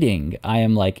breeding, I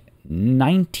am like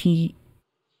 90%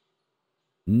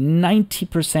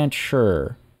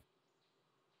 sure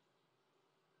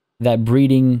that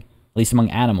breeding, at least among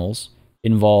animals,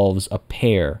 involves a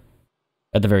pair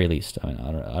at the very least. I mean,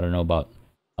 I don't know about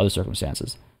other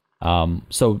circumstances.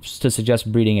 So to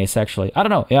suggest breeding asexually, I don't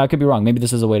know. Yeah, I could be wrong. Maybe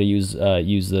this is a way to use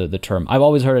the term. I've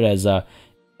always heard it as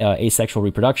asexual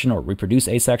reproduction, or reproduce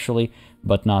asexually,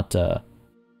 but not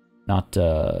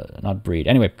breed.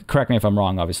 Anyway, correct me if I'm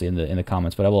wrong, obviously, in the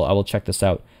comments. But I will check this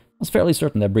out. I was fairly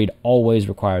certain that breed always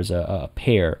requires a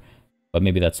pair, but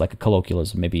maybe that's like a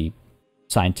colloquialism. Maybe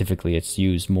scientifically it's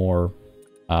used more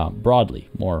broadly,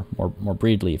 more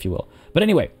breedly, if you will. But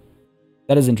anyway,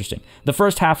 that is interesting. The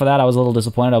first half of that, I was a little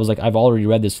disappointed. I was like, I've already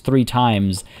read this 3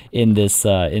 times in this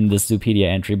Zoopedia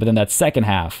entry, but then that second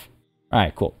half, all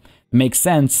right, cool. It makes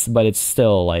sense, but it's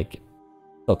still like,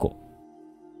 so cool.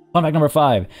 Fun fact number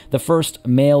 5. The first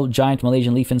male giant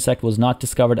Malaysian leaf insect was not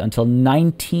discovered until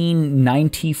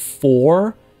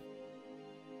 1994.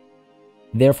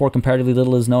 Therefore, comparatively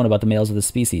little is known about the males of the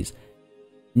species.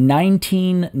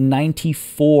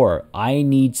 1994. I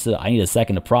need a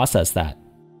second to process that.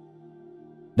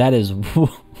 That is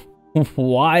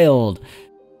wild.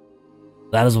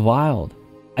 That is wild.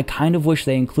 I kind of wish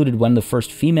they included when the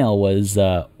first female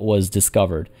was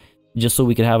discovered, just so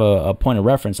we could have a point of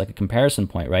reference, like a comparison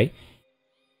point, right?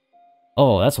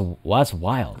 Oh, that's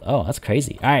wild. Oh, that's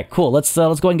crazy. All right, cool. Let's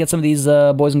go ahead and get some of these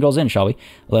boys and girls in, shall we?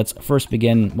 Let's first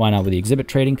begin, why not, with the exhibit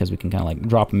trading, because we can kind of like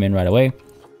drop them in right away.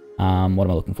 What am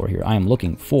I looking for here? I am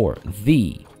looking for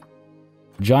the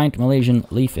giant Malaysian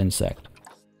leaf insect.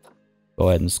 Go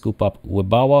ahead and scoop up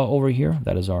Wibawa over here.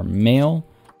 That is our male.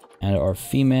 And our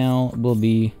female will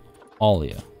be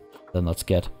Alia. Then let's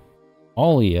get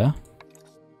Alia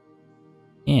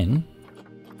in.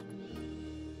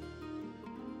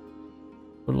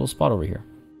 Put a little spot over here.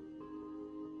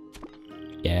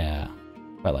 Yeah,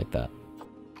 I like that.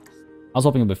 I was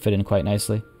hoping it would fit in quite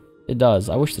nicely. It does.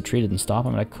 I wish the tree didn't stop. I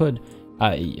mean, I could.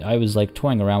 I was like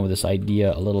toying around with this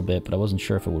idea a little bit, but I wasn't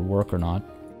sure if it would work or not.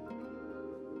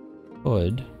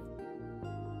 Could.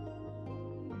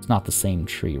 It's not the same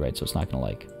tree, right? So it's not gonna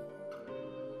like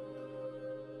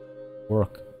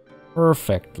work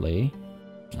perfectly.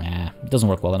 Nah, it doesn't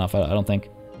work well enough, I don't think.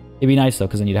 It'd be nice though,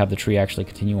 because then you'd have the tree actually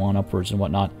continue on upwards and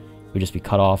whatnot. It would just be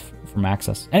cut off from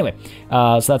access. Anyway,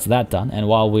 so that's that done. And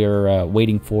while we're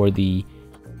waiting for the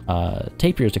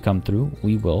tapirs to come through,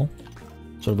 we will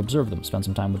sort of observe them, spend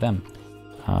some time with them.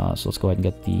 So let's go ahead and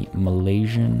get the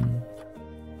Malaysian.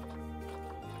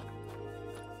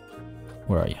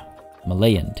 Where are you?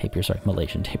 Malayan tapir, sorry,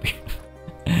 Malaysian tapir.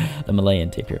 The Malayan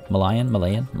tapir. Malayan,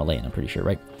 I'm pretty sure,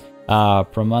 right?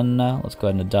 Pramana, let's go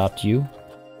ahead and adopt you.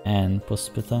 And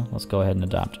Puspita, let's go ahead and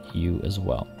adopt you as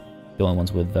well. The only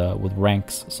ones with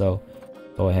ranks, so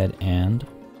go ahead and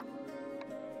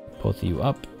both of you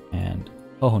up. And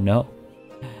oh no,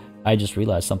 I just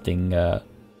realized something that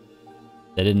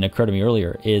didn't occur to me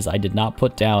earlier, is I did not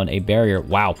put down a barrier.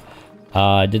 Wow.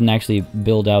 I didn't actually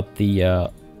build out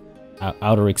the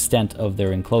outer extent of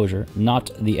their enclosure.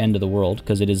 Not the end of the world,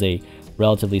 because it is a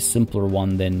relatively simpler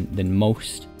one than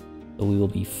most. So we will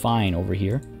be fine over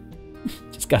here.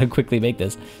 Just gotta quickly make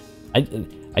this. I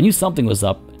knew something was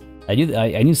up. I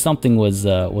knew something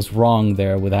was wrong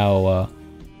there with how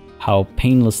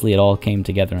painlessly it all came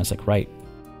together. And I was like, right,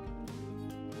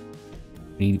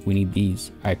 we need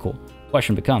these. All right, cool.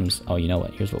 Question becomes, oh, you know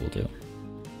what? Here's what we'll do.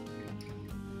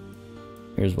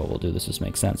 Here's what we'll do. This just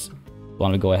makes sense. Why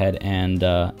don't we go ahead and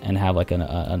have like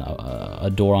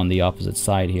a door on the opposite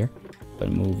side here,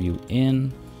 but move you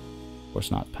in. Of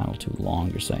course, not panel too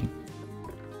long. You're saying.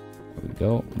 There we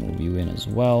go. Move you in as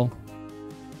well.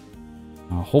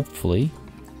 Hopefully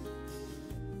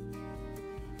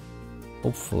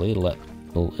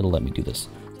it'll let me do this.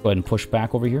 Let's go ahead and push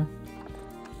back over here.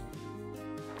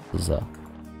 This is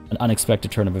an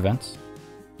unexpected turn of events.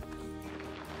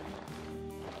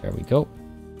 There we go.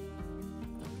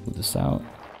 Move this out.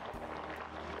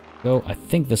 Go. I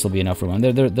think this will be enough room.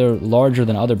 They're larger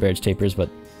than other Baird's tapirs, but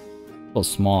a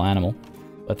small animal.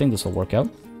 I think this will work out.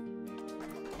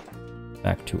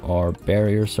 Back to our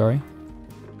barrier, sorry.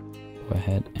 Go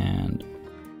ahead and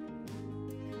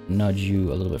nudge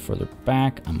you a little bit further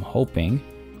back. I'm hoping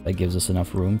that gives us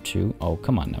enough room to... Oh,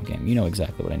 come on now, game. You know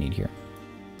exactly what I need here.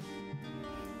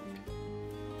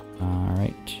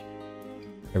 Alright.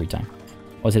 Every time.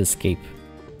 Let's hit escape.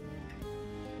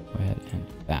 Go ahead and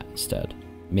that instead.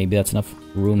 Maybe that's enough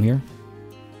room here.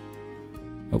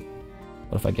 Nope.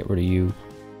 What if I get rid of you?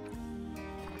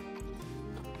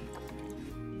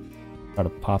 Try to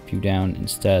pop you down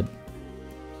instead.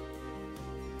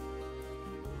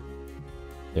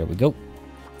 There we go.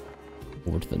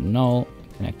 Over to the null.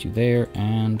 Connect you there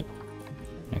and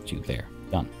connect you there.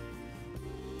 Done.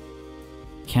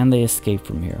 Can they escape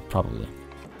from here? Probably.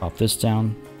 Pop this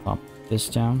down. Pop this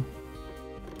down.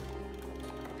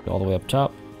 Go all the way up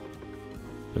top.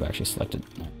 Could have actually selected.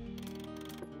 No.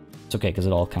 It's okay because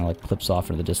it all kind of like clips off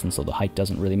into the distance, so the height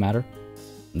doesn't really matter.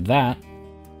 That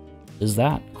is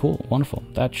that. Cool. Wonderful.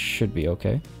 That should be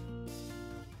okay.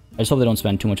 I just hope they don't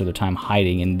spend too much of their time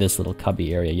hiding in this little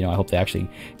cubby area. You know, I hope they actually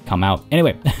come out.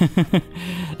 Anyway,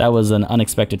 that was an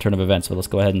unexpected turn of events. So let's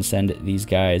go ahead and send these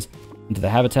guys into the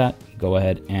habitat. Go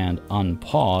ahead and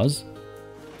unpause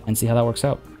and see how that works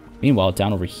out. Meanwhile,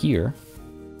 down over here,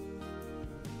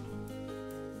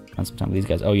 spend some time with these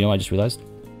guys. Oh, you know what I just realized?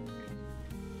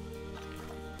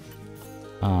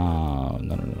 No.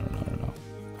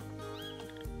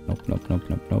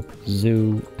 Nope.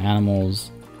 Zoo,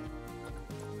 animals.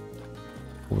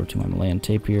 Over to my Malayan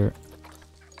Tapir.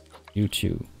 You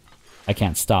two. I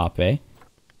can't stop, eh?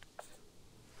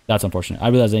 That's unfortunate. I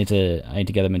realized I need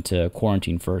to get them into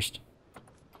quarantine first.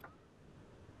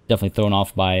 Definitely thrown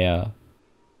off by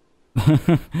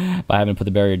by having to put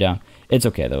the barrier down. It's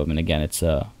okay though. I mean, again, it's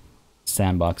a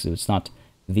sandbox. It's not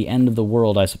the end of the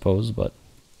world, I suppose, but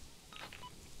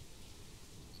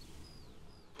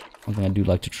something I do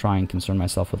like to try and concern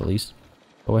myself with at least.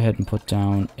 Go ahead and put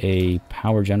down a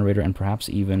power generator and perhaps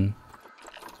even...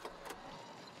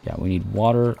 Yeah, we need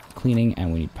water cleaning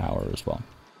and we need power as well.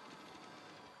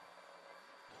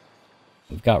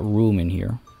 We've got room in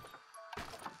here.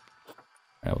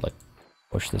 I would like to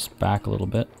push this back a little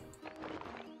bit.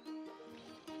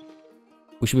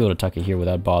 We should be able to tuck it here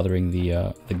without bothering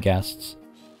the guests.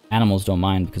 Animals don't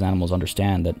mind because animals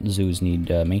understand that zoos need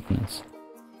maintenance.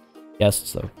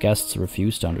 Guests, though. Guests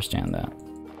refuse to understand that.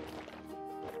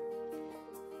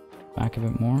 Back a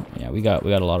bit more. Yeah, we got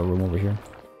a lot of room over here.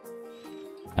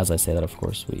 As I say that, of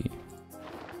course, we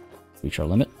reach our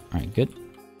limit. All right, good.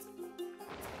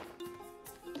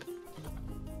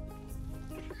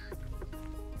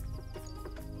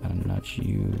 Gotta nudge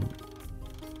you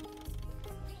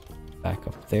back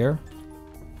up there.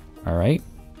 All right,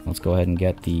 let's go ahead and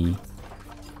get the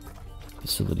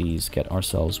facilities. Get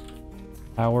ourselves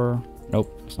power.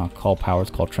 Nope, it's not called power.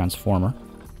 It's called transformer.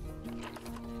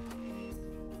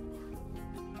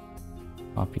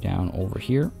 Copy down over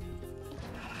here.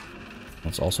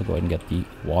 Let's also go ahead and get the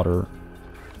water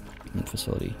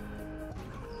facility.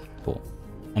 Cool.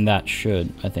 And that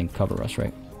should, I think, cover us,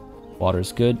 right? Water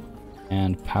is good,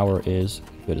 and power is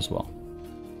good as well.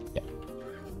 Yeah.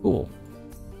 Cool.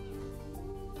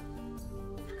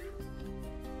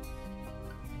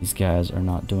 These guys are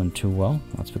not doing too well.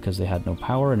 That's because they had no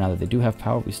power, and now that they do have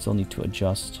power, we still need to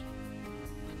adjust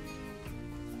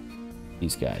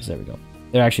these guys. There we go.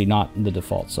 They're actually not the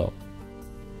default, so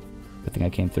good thing I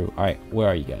came through. All right, where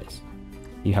are you guys?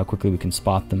 See how quickly we can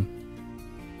spot them.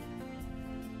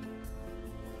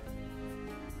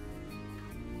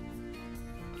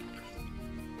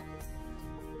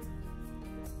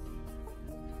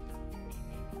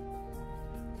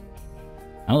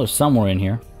 I know there's somewhere in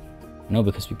here. I know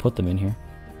because we put them in here.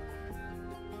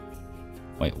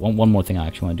 Wait, one more thing I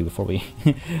actually want to do before we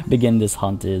begin this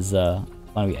hunt is why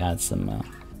don't we add some...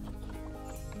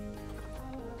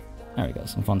 There we go,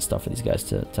 some fun stuff for these guys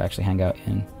to actually hang out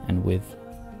in and with.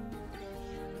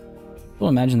 Well,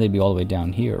 imagine they'd be all the way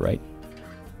down here, right?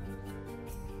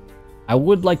 I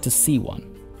would like to see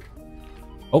one.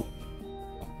 Oh,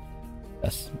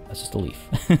 that's just a leaf.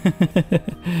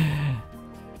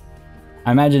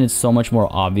 I imagine it's so much more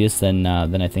obvious than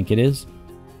I think it is,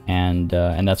 and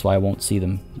that's why I won't see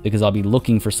them, because I'll be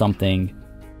looking for something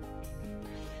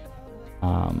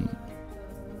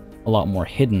a lot more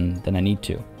hidden than I need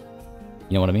to.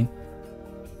 You know what I mean?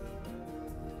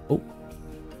 Oh.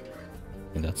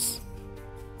 I think that's...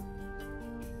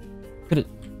 Could it...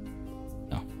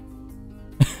 No.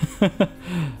 But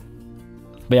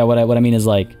yeah, what I mean is,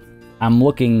 like, I'm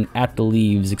looking at the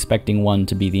leaves expecting one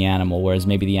to be the animal, whereas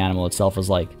maybe the animal itself is,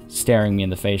 like, staring me in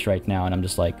the face right now, and I'm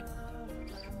just, like,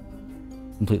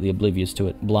 completely oblivious to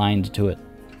it, blind to it.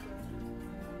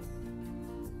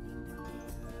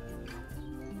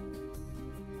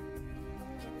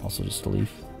 Also just a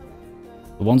leaf.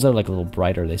 The ones that are, like, a little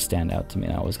brighter, they stand out to me,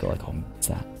 and I always go, like, oh, what's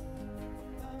that?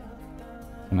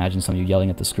 Imagine some of you yelling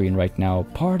at the screen right now,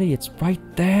 "Party, it's right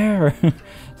there!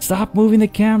 Stop moving the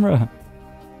camera!"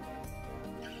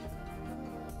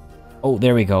 Oh,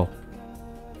 there we go.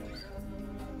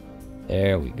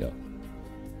 There we go.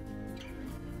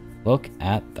 Look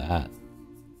at that.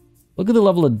 Look at the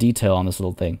level of detail on this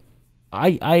little thing.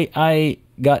 I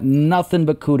got nothing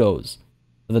but kudos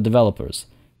for the developers,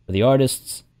 for the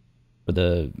artists, for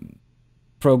the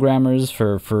programmers,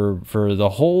 for the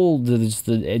whole,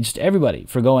 just everybody,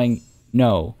 for going,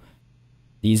 no,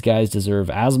 these guys deserve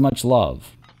as much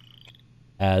love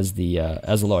as the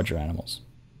larger animals.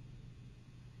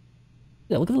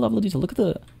 Yeah, look at the level of detail. Look at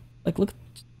the, like, look.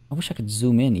 I wish I could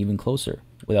zoom in even closer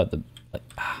without the, like,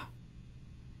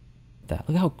 that.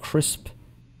 Look how crisp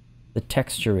the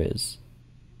texture is.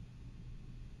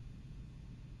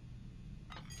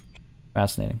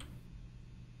 Fascinating.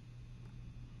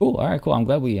 Cool. All right. Cool. I'm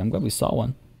glad we saw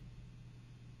one.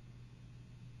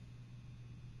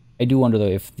 I do wonder though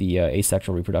if the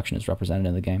asexual reproduction is represented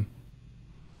in the game.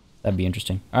 That'd be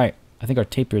interesting. All right. I think our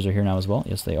tapirs are here now as well.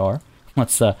 Yes, they are.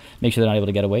 Let's make sure they're not able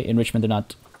to get away. Enrichment, they're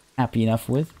not happy enough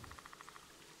with.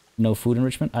 No food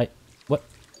enrichment. What?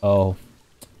 Oh.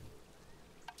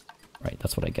 Right.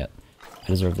 That's what I get. I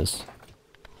deserve this.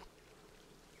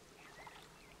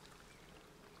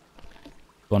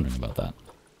 Wondering about that.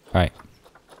 All right.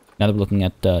 Now that we're looking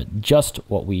at just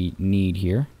what we need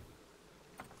here.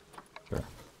 Sure.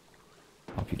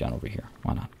 Pop you down over here.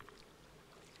 Why not?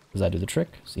 Does that do the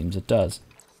trick? Seems it does.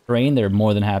 Terrain, they're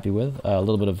more than happy with. A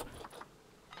little bit of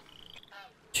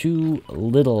too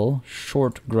little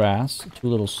short grass, too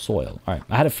little soil. All right.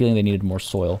 I had a feeling they needed more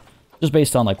soil, just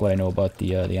based on, like, what I know about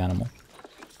the animal.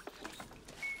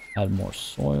 Add more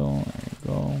soil. There you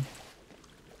go.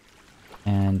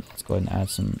 And let's go ahead and add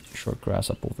some short grass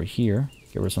up over here.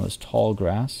 Get rid of some of this tall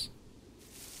grass.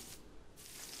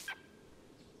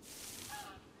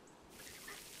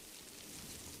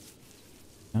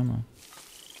 Come on.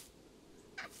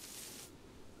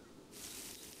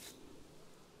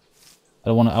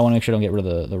 I want to make sure I don't get rid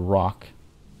of the rock.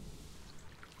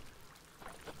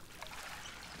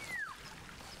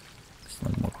 Just a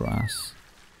little more grass.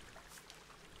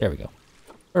 There we go.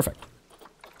 Perfect.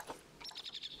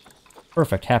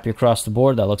 Perfect. Happy across the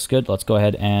board. That looks good. Let's go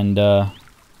ahead and go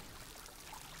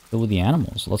with the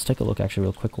animals. Let's take a look actually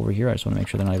real quick over here. I just want to make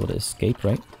sure they're not able to escape,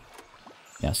 right?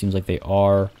 Yeah, seems like they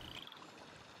are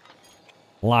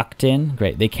locked in.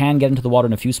 Great. They can get into the water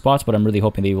in a few spots, but I'm really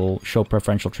hoping they will show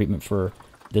preferential treatment for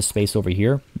this space over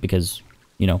here because,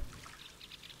 you know,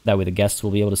 that way the guests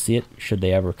will be able to see it should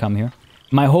they ever come here.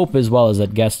 My hope as well is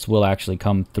that guests will actually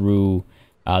come through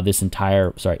this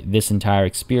entire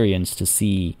experience to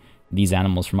see these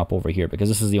animals from up over here, because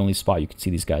this is the only spot you can see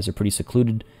these guys. They're pretty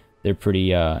secluded. They're pretty,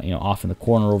 you know, off in the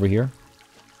corner over here.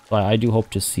 But I do hope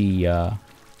to see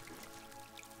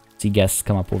guests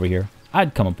come up over here.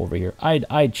 I'd come up over here.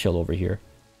 I'd chill over here.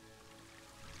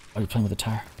 Oh, you're playing with the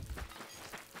tire.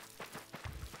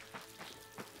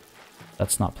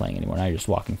 That's not playing anymore. Now you're just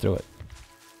walking through it.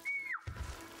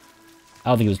 I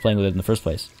don't think he was playing with it in the first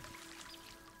place.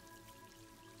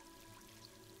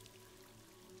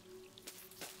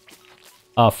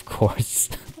 Of course.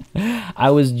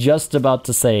 I was just about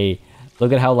to say,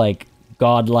 look at how, like,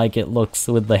 godlike it looks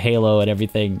with the halo and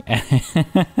everything.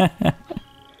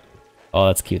 Oh,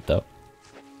 that's cute, though.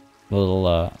 A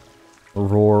little,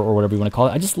 roar or whatever you want to call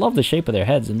it. I just love the shape of their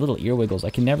heads and little ear wiggles. I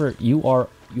can never... You're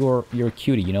a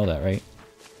cutie, you know that, right?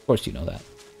 Of course you know that.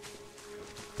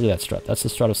 Look at that strut. That's the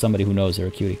strut of somebody who knows they're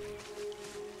a cutie.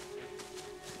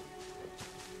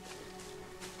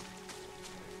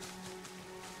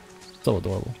 So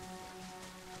adorable.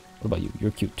 What about you?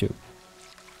 You're cute too.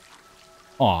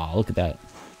 Aw, look at that.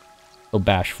 So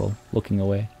bashful, looking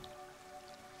away.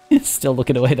 Still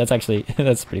looking away. That's actually,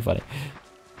 that's pretty funny.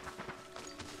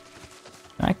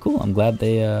 Alright, cool. I'm glad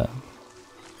they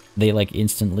like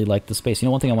instantly like the space. You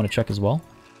know one thing I want to check as well?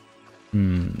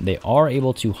 They are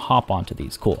able to hop onto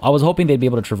these. Cool. I was hoping they'd be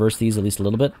able to traverse these at least a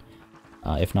little bit.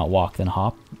 If not walk, then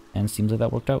hop. And it seems like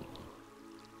that worked out.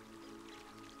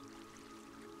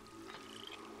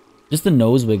 Just the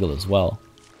nose wiggle as well.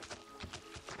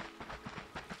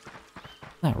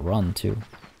 That run, too.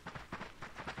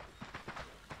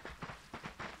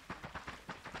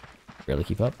 Barely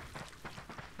keep up.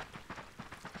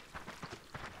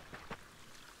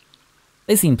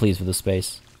 They seem pleased with the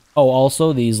space. Oh,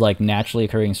 also, these, like, naturally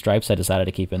occurring stripes I decided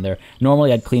to keep in there.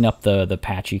 Normally, I'd clean up the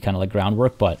patchy kind of, like,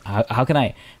 groundwork, but how can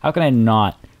I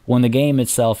not? When the game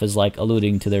itself is, like,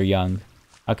 alluding to their young,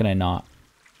 how can I not?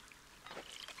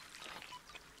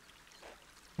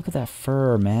 Look at that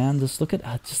fur, man. Just look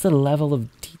at just the level of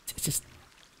detail. It's just...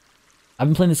 I've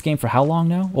been playing this game for how long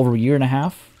now? Over a year and a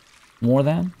half? More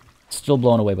than? Still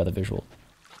blown away by the visual.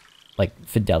 Like,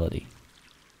 fidelity.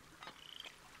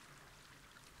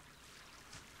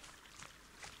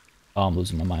 Oh, I'm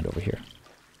losing my mind over here.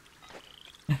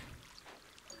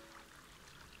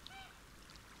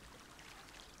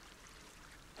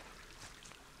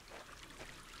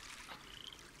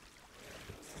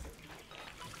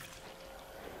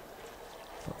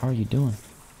 What are you doing?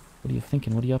 What are you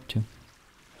thinking? What are you up to?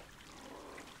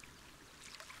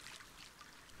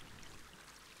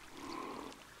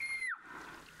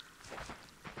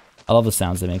 I love the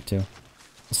sounds they make too.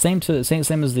 Same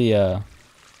as the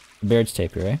Baird's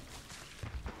tapir, eh?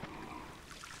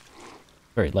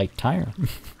 Very light tire.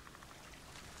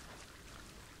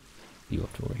 You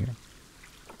up to over here?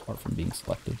 Apart from being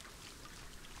selected.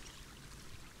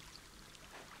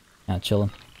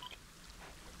 Chilling.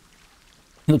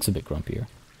 He looks a bit grumpier.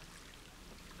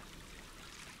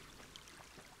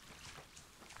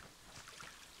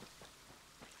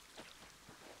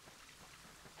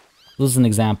 This is an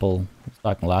example, I was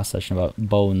talking last session about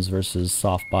bones versus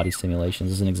soft body simulations.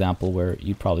 This is an example where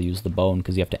you probably use the bone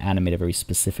because you have to animate it very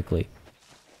specifically,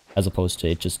 as opposed to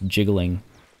it just jiggling,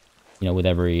 you know, with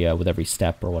every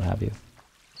step or what have you.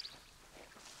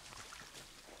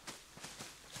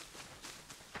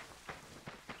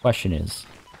 Question is,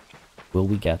 will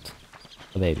we get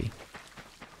a baby?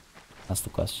 That's the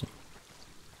question.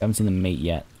 I haven't seen them mate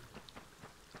yet.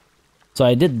 So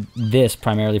I did this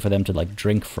primarily for them to like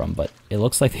drink from, but it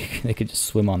looks like they could just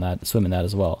swim in that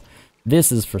as well.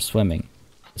 This is for swimming.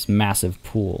 This massive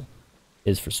pool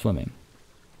is for swimming.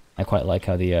 I quite like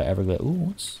how the Everglades. Ooh,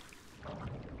 what's...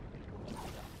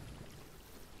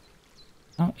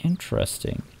 Oh,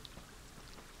 interesting.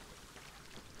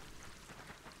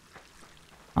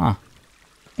 Huh.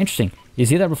 Interesting. You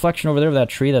see that reflection over there of that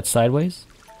tree that's sideways?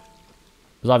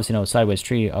 There's obviously no sideways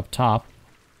tree up top.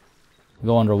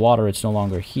 Go underwater, it's no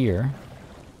longer here.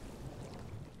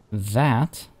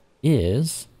 That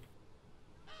is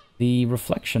the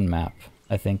reflection map,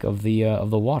 I think, of the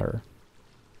water.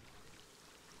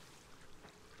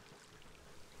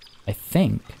 I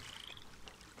think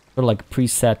sort of like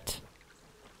preset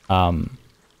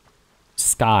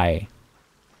sky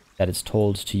that it's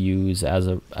told to use as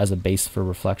a base for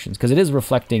reflections, because it is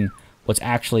reflecting what's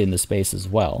actually in the space as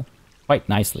well, quite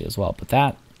nicely as well. But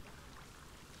that,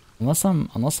 unless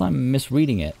I'm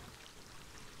misreading it,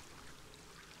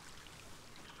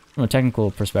 from a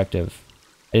technical perspective,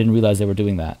 I didn't realize they were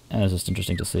doing that, and it's just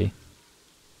interesting to see.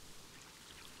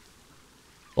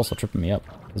 Also tripping me up,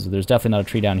 because there's definitely not a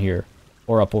tree down here,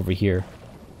 or up over here,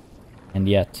 and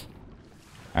yet...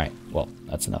 Alright, well,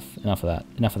 that's enough. Enough of that.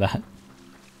 Enough of that.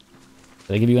 Did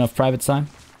they give you enough private time?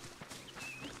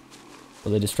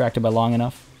 Were they distracted by long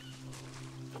enough?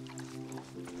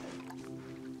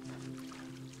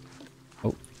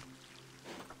 Oh.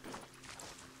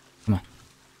 Come on.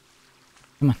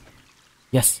 Come on.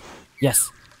 Yes.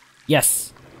 Yes.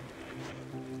 Yes!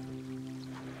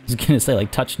 I was gonna say,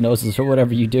 like, touch noses or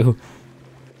whatever you do.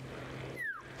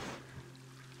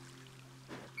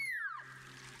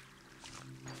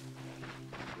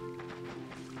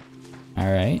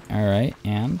 Alright,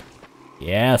 and...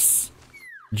 Yes!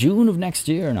 June of next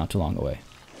year, not too long away.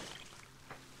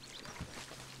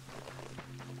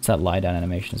 That lie-down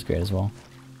animation is great as well.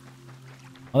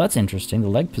 Oh, that's interesting. The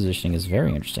leg positioning is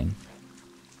very interesting.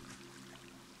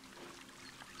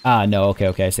 Ah, no, okay,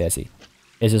 I see.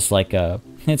 It's just like a...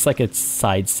 It's like a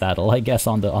side saddle, I guess,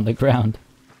 on the ground.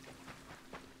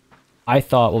 I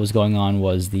thought what was going on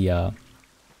was the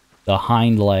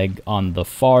hind leg on the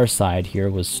far side here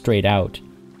was straight out.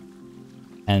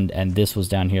 And this was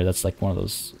down here. That's like one of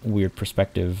those weird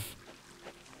perspective...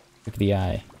 Look at the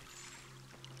eye.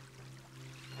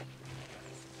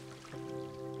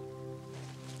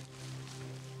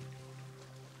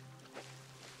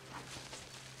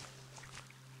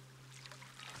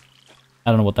 I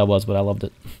don't know what that was, but I loved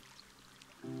it.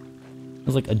 It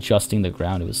was like adjusting the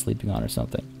ground it was sleeping on or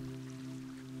something.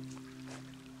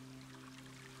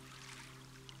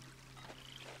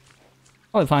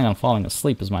 Probably planning on falling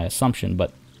asleep is my assumption,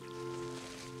 but...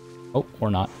 Oh,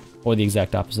 or not. Or the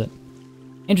exact opposite.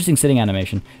 Interesting sitting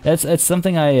animation. It's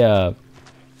something I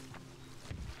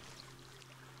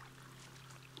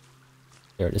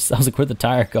There it is. I was like, where'd the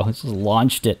tire go? It just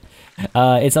launched it.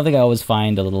 It's something I always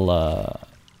find a little,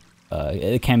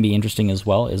 it can be interesting as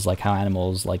well, is like how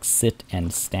animals like sit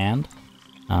and stand.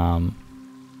 Oh,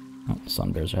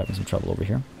 sun bears are having some trouble over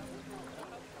here.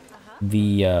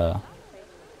 The,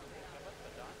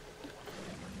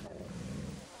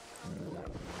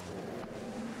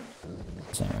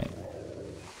 is that right?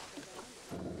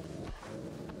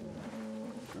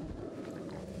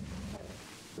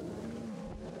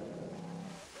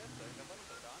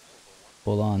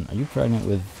 Hold on, are you pregnant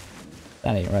with...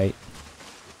 That ain't right.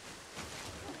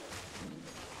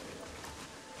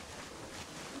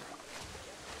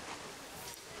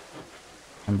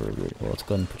 Well, let's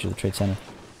go ahead and put you in the trade center.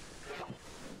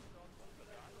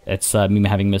 It's me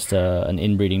having missed an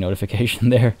inbreeding notification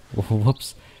there.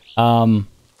 Whoops.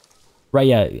 Right,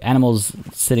 yeah, animals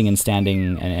sitting and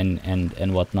standing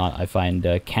and whatnot, I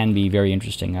find can be very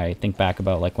interesting. I think back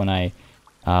about like when I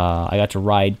got to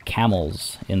ride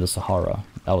camels in the Sahara.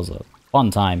 That was a fun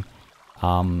time.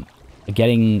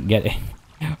 Getting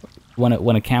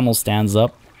when a camel stands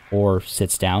up or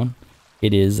sits down,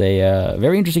 it is a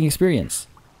very interesting experience.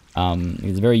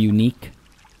 It's very unique,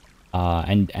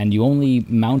 and you only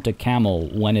mount a camel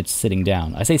when it's sitting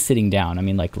down. I say sitting down, I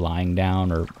mean like lying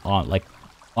down or on like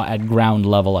at ground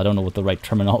level. I don't know what the right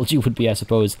terminology would be, I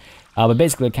suppose. But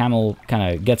basically, a camel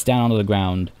kind of gets down onto the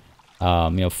ground, you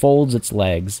know, folds its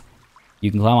legs. You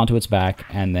can climb onto its back,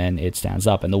 and then it stands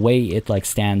up. And the way it like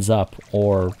stands up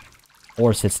or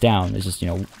sits down is just, you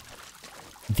know,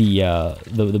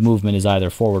 the movement is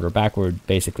either forward or backward,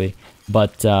 basically.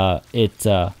 But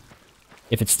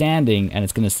if it's standing and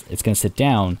it's gonna sit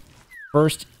down,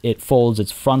 first it folds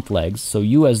its front legs. So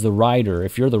you as the rider,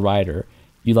 if you're the rider,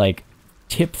 you like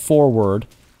tip forward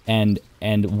and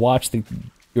watch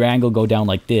your angle go down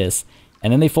like this,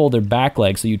 and then they fold their back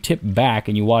legs, so you tip back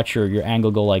and you watch your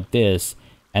angle go like this,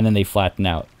 and then they flatten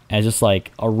out. And it's just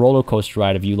like a roller coaster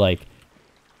ride of you like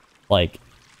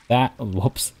that.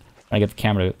 Whoops. I get the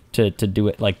camera to do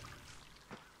it like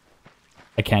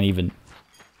I can't even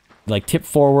like tip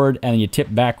forward and then you tip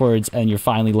backwards and you're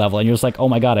finally level and you're just like, oh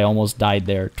my god, I almost died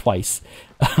there twice.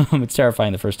 It's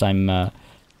terrifying the first time,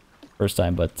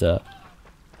 but then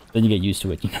you get used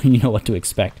to it. You know what to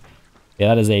expect. Yeah,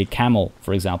 that is a camel,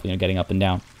 for example, you know, getting up and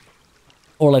down.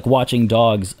 Or like watching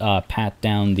dogs pat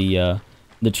down the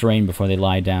terrain before they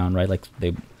lie down, right? Like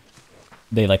they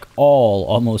like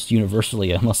almost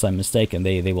universally, unless I'm mistaken,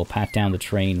 they will pat down the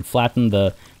terrain, flatten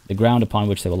the ground upon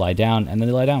which they will lie down, and then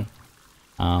they lie down.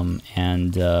 And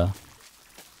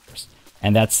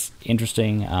that's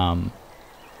interesting.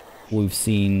 We've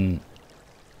seen...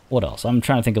 What else? I'm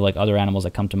trying to think of like other animals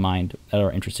that come to mind that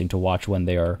are interesting to watch when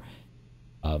they are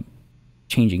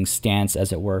changing stance,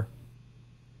 as it were.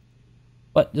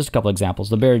 But just a couple examples.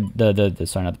 The bear,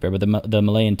 sorry, not the bear, but the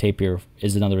Malayan tapir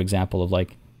is another example of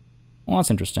like, well,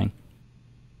 that's interesting.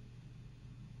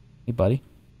 Hey, buddy.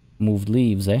 Moved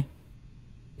leaves, eh?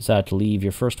 Decided to leave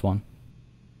your first one.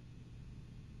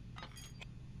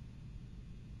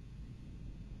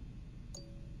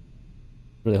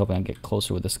 Really hoping I can get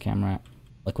closer with this camera,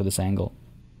 like with this angle.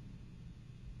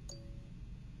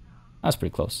 That's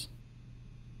pretty close.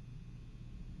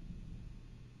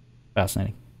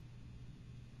 Fascinating.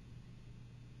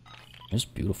 It's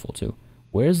beautiful too.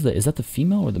 Where's is that the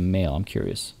female or the male? I'm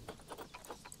curious.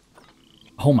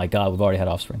 Oh my god, we've already had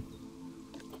offspring.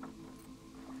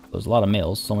 There's a lot of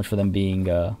males, so much for them being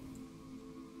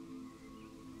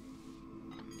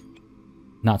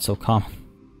not so common.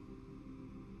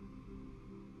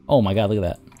 Oh my god, look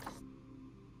at that.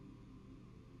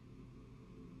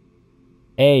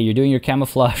 Hey, you're doing your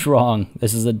camouflage wrong.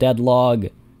 This is a dead log.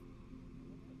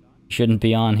 Shouldn't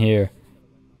be on here.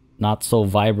 Not so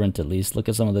vibrant, at least. Look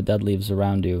at some of the dead leaves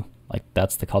around you. Like,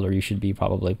 that's the color you should be,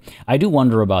 probably. I do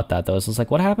wonder about that, though. It's just like,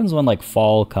 what happens when, like,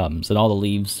 fall comes and all the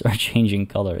leaves are changing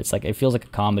color? It's like, it feels like a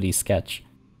comedy sketch.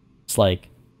 It's like,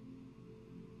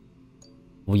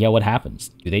 well, yeah, what happens?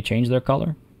 Do they change their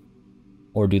color?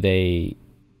 Or do they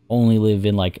only live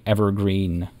in, like,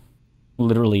 evergreen,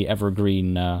 literally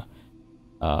evergreen,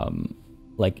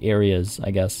 like, areas,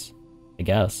 I guess.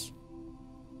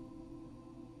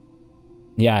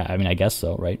 Yeah, I mean, I guess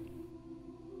so, right?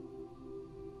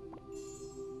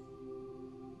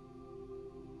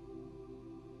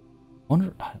 I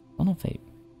don't know if they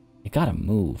gotta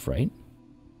move, right?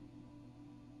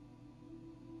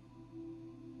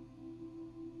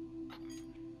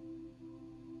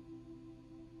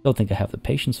 Don't think I have the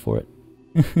patience for it.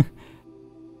 Because,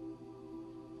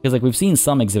 like, we've seen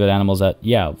some exhibit animals that,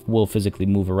 yeah, will physically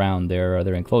move around their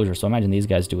enclosure, so I imagine these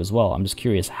guys do as well. I'm just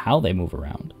curious how they move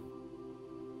around.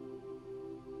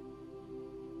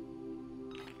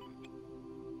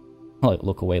 I'll like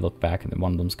look away, look back, and then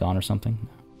one of them's gone or something.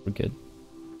 We're good.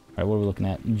 Alright, what are we looking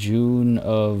at? June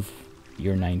of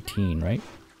year 19, right?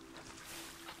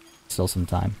 Still some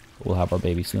time. We'll have our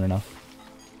baby soon enough.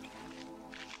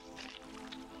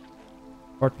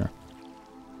 Partner.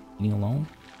 Eating alone?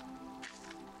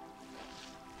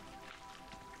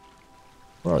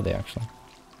 Where are they actually?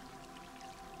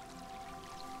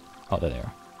 Oh, there they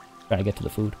are. Trying to get to the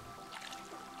food.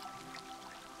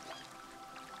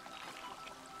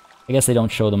 I guess they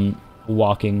don't show them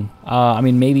walking. I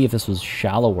mean, maybe if this was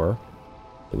shallower,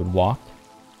 they would walk,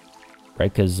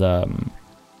 right? Because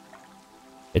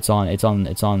it's on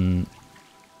the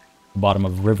bottom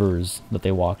of rivers that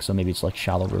they walk, so maybe it's like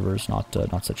shallow rivers, not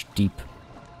such deep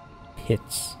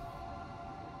pits.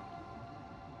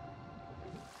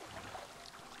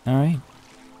 All right.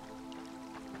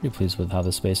 Pretty pleased with how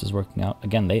this space is working out.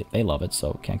 Again, they love it,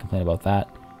 so can't complain about that.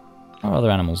 How are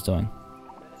other animals doing?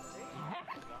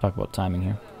 Talk about timing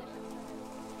here.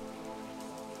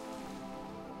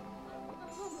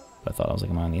 I thought I was like,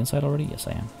 am I on the inside already? Yes,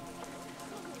 I am.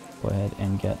 Go ahead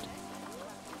and get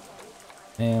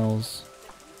nails.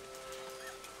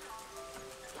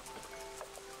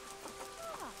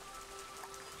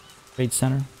 Trade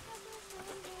center.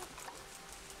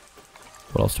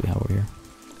 What else do we have over here?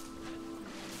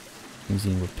 Things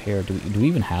being repaired. Do we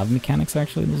even have mechanics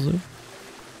actually in the zoo?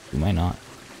 We might not.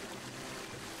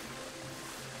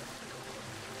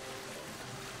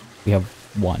 We have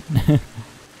one.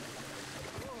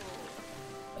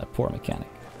 That poor mechanic.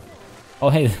 Oh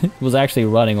hey, it was actually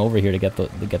running over here to get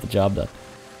the job done.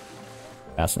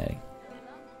 Fascinating.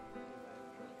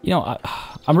 You know,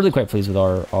 I'm really quite pleased with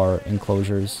our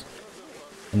enclosures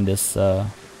in this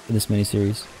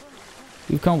miniseries.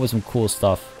 We've come up with some cool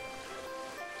stuff.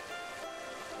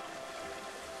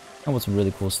 Come up with some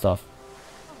really cool stuff.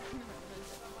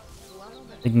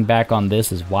 Thinking back on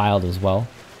this is wild as well.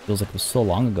 Feels like it was so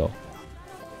long ago.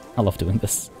 I love doing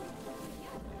this.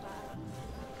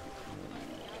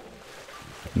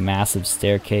 Massive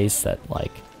staircase, that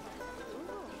like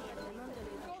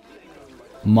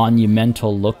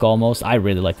monumental look almost. I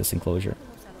really like this enclosure.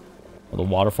 The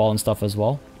waterfall and stuff as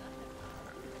well.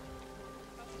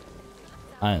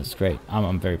 It's great.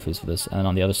 I'm very pleased with this. And then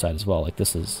on the other side as well, like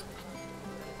this is...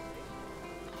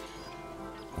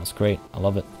 That's great. I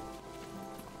love it.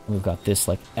 We've got this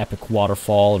like epic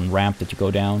waterfall and ramp that you go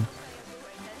down.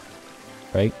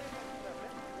 Right?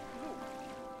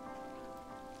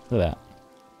 Look at that.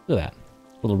 Look at that.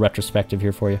 Little retrospective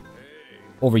here for you.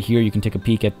 Over here you can take a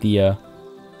peek at the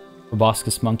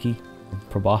proboscis monkey.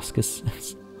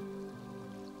 Proboscis.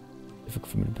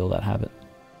 Difficult for me to build that habit.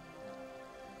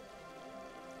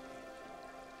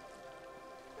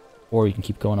 Or you can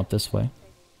keep going up this way.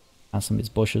 Past some of these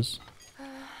bushes.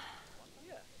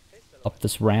 Up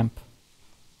this ramp.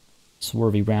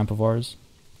 Swervy ramp of ours.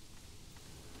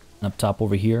 And up top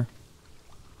over here.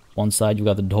 One side you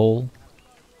got the dole.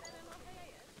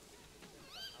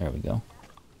 There we go.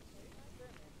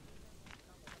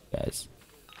 Guys.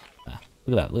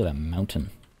 Look at that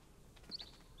mountain.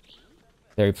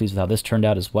 Very pleased with how this turned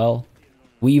out as well.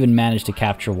 We even managed to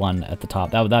capture one at the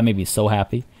top. That made me so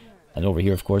happy. And over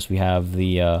here, of course, we have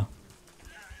the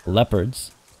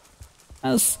leopards.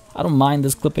 I don't mind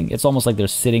this clipping. It's almost like they're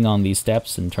sitting on these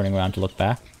steps and turning around to look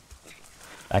back.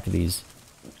 Back at these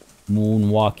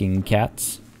moonwalking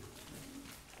cats.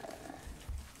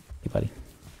 Hey, buddy.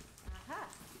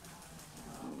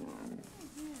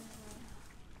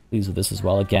 Pleased with this as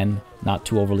well. Again, not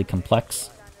too overly complex.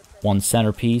 One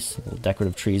centerpiece, little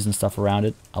decorative trees and stuff around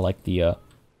it. I like the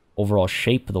overall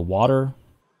shape of the water.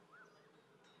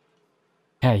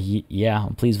 Yeah,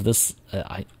 I'm pleased with this.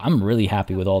 I'm really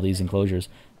happy with all these enclosures.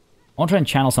 I want to try and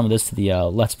channel some of this to the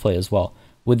Let's Play as well.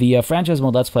 With the franchise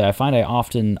mode Let's Play, I find I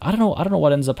often... I don't know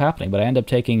what ends up happening, but I end up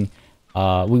taking...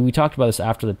 we talked about this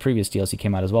after the previous DLC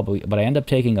came out as well, but I end up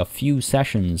taking a few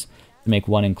sessions to make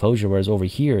one enclosure, whereas over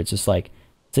here, it's just like,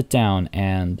 sit down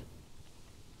and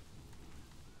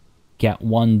get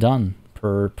one done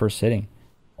per sitting.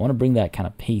 I want to bring that kind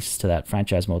of pace to that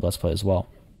franchise mode Let's Play as well.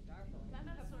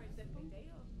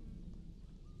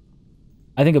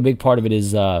 I think a big part of it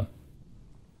is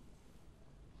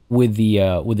with the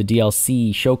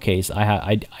DLC showcase.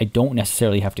 I don't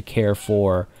necessarily have to care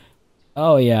for,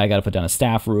 oh yeah, I got to put down a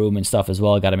staff room and stuff as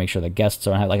well. I got to make sure the guests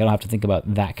are like, I don't have to think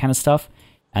about that kind of stuff,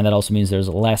 and that also means there's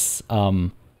less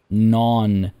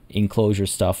non-enclosure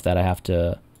stuff that I have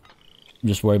to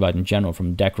just worry about in general,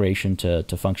 from decoration to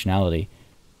functionality.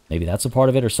 Maybe that's a part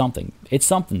of it or something. It's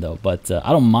something though, but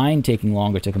I don't mind taking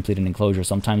longer to complete an enclosure.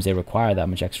 Sometimes they require that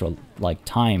much extra like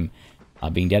time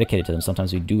being dedicated to them.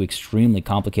 Sometimes we do extremely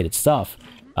complicated stuff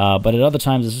But at other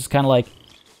times, it's just kind of like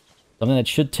something that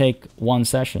should take one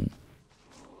session.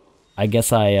 I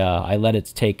guess I let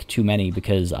it take too many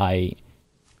because I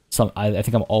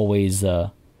think I'm always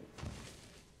I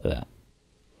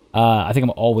think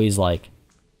I'm always like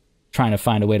trying to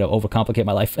find a way to overcomplicate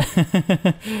my life,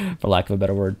 for lack of a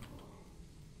better word.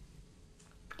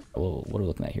 Whoa, what are we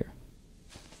looking at here?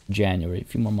 January, a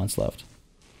few more months left.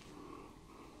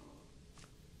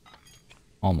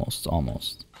 Almost.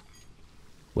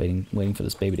 Waiting for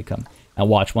this baby to come. Now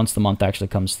watch, once the month actually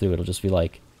comes through, it'll just be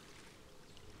like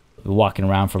walking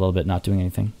around for a little bit, not doing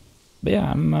anything. But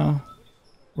yeah, I'm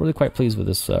really quite pleased with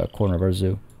this corner of our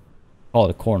zoo. Call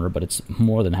it a corner, but it's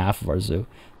more than half of our zoo.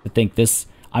 I think this,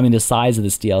 I mean, the size of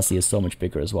this DLC is so much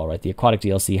bigger as well, right? The aquatic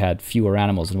DLC had fewer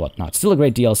animals and whatnot. Still a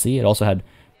great DLC. It also had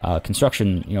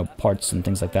construction, you know, parts and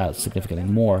things like that, significantly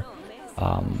more.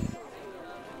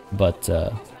 But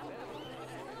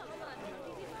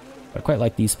I quite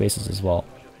like these spaces as well.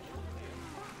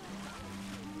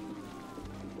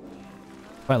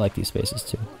 Quite like these spaces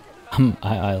too.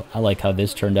 I like how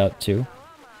this turned out too.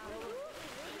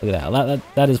 Look at that.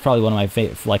 That is probably one of my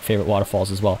favorite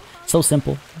waterfalls as well. So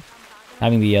simple.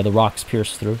 Having the rocks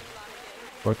pierced through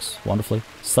works wonderfully.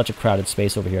 Such a crowded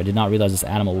space over here. I did not realize this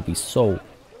animal would be so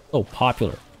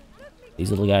popular.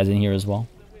 These little guys in here as well.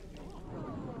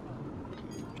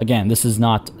 Again, this is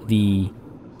not the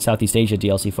Southeast Asia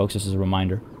DLC, folks. This is a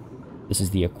reminder. This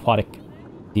is the aquatic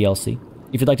DLC.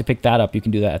 If you'd like to pick that up, you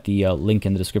can do that at the link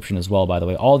in the description as well, by the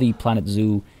way. All the Planet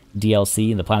Zoo DLC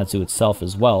and the Planet Zoo itself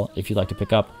as well, if you'd like to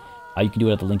pick up, you can do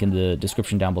it at the link in the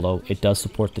description down below. It does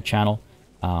support the channel.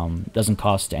 Doesn't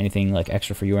cost anything like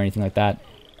extra for you or anything like that.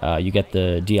 You get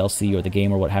the DLC or the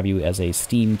game or what have you as a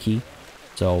Steam key.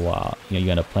 So, you know, you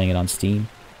end up playing it on Steam.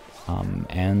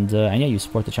 And yeah, you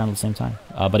support the channel at the same time.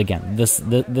 But again, this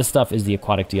stuff is the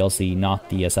aquatic DLC, not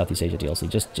the Southeast Asia DLC.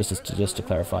 Just to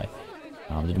clarify,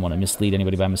 didn't want to mislead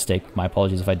anybody by mistake. My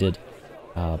apologies if I did.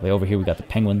 But over here we got the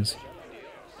penguins.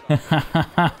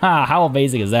 How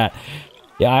amazing is that?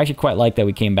 Yeah, I actually quite like that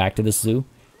we came back to this zoo,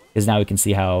 because now we can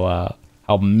see how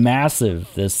massive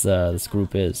this this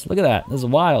group is. Look at that. This is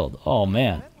wild. Oh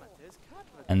man.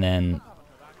 And then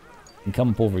you can come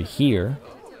up over here.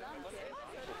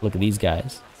 Look at these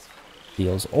guys.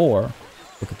 Deals. Or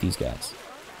look at these guys.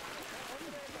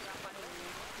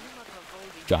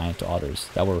 Giant otters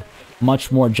that were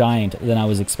much more giant than I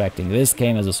was expecting. This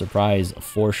came as a surprise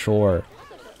for sure.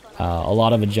 A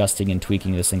lot of adjusting and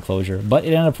tweaking this enclosure, but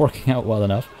it ended up working out well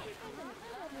enough.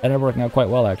 It ended up working out quite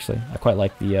well, actually. I quite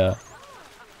like the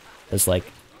this like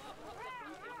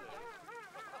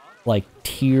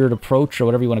tiered approach or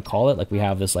whatever you want to call it. Like we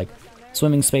have this like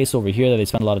swimming space over here that they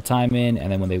spend a lot of time in,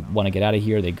 and then when they want to get out of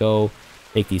here, they go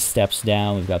take these steps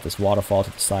down. We've got this waterfall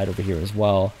to the side over here as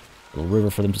well. A little river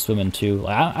for them to swim in too.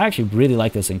 I actually really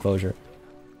like this enclosure.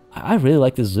 I really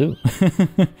like this zoo.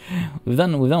 We've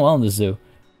done well in this zoo.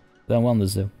 Done well in the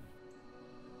zoo.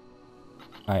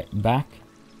 Alright, back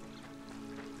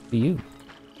to you.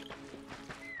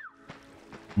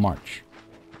 March.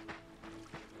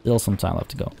 Still some time left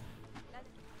to go.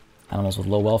 Animals with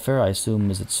low welfare, I assume,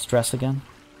 is it stress again?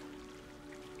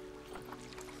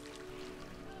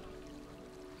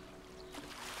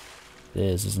 It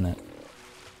is, isn't it?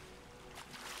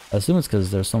 I assume it's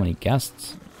because there's so many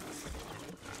guests.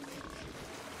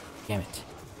 Damn it.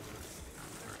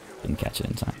 Didn't catch it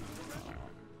in time.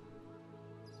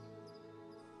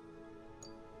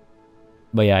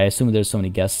 But yeah, I assume there's so many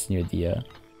guests near the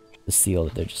seal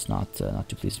that they're just not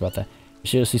too pleased about that.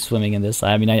 Seriously, swimming in this.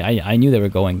 I mean, I knew they were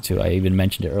going to. I even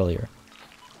mentioned it earlier.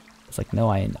 It's like, no,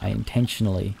 I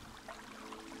intentionally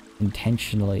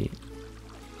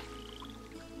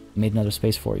made another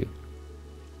space for you.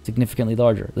 Significantly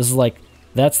larger. This is like,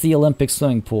 that's the Olympic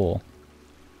swimming pool.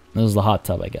 This is the hot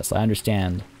tub, I guess. I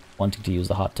understand wanting to use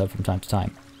the hot tub from time to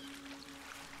time.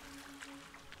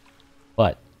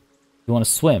 But if you want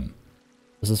to swim,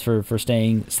 this is for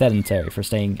staying sedentary, for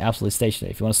staying absolutely stationary.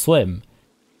 If you want to swim,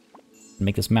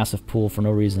 make this massive pool for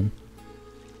no reason.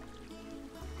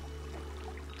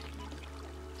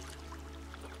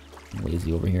 I'm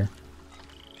lazy over here.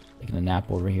 Taking a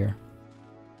nap over here.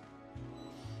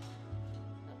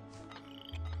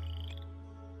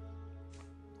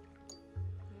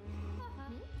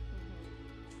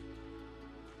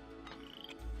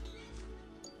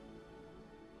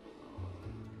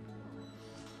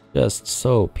 Just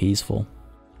so peaceful.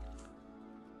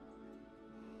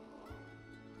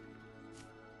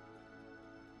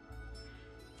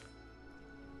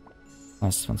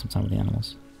 Nice to spend some time with the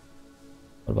animals.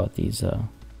 What about these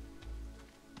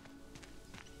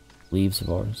leaves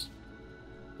of ours?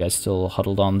 You guys still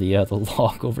huddled on the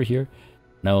log over here?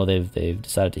 No, they've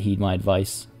decided to heed my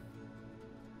advice.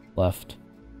 Left.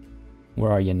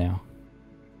 Where are you now?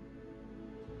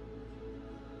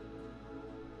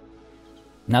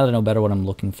 Now that I know better what I'm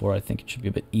looking for, I think it should be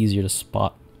a bit easier to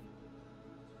spot.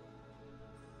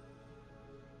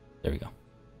 There we go.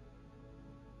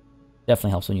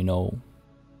 Definitely helps when you know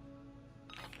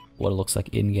what it looks like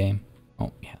in-game.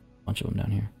 Oh, yeah. A bunch of them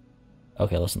down here.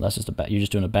 Okay, listen, that's just you're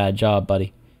just doing a bad job,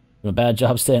 buddy. Doing a bad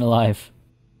job staying alive.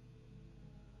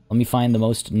 Let me find the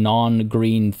most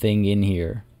non-green thing in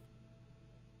here.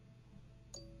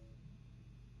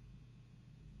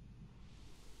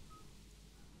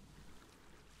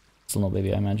 Still no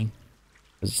baby, I imagine.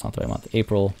 Because it's not the right month.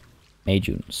 April, May,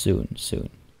 June. Soon, soon.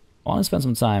 I want to spend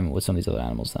some time with some of these other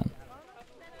animals then.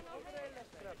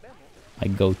 My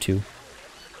go-to.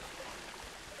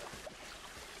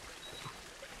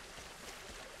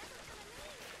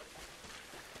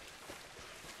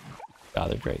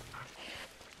 God, they're great.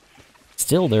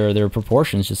 Still, their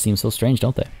proportions just seem so strange,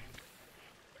 don't they?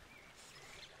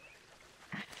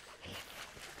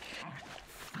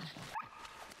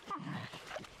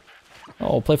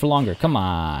 Oh, play for longer. Come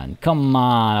on. Come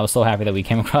on. I was so happy that we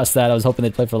came across that. I was hoping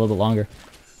they'd play for a little bit longer.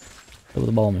 Play with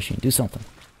the ball machine. Do something.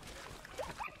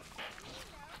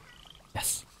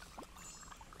 Yes.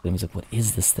 He's like, what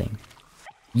is this thing?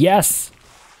 Yes!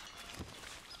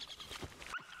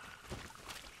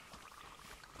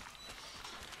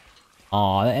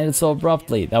 Aw, that ended so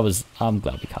abruptly. That was... I'm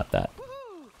glad we caught that.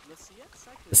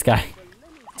 This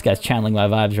guy's channeling my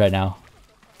vibes right now.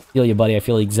 Feel you, buddy. I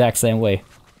feel the exact same way.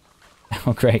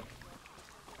 Oh, great.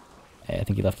 Hey, I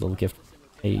think he left a little gift.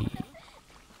 Hey.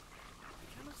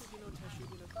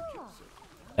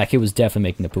 That kid was definitely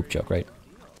making a poop joke, right?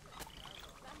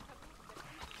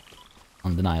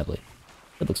 Undeniably.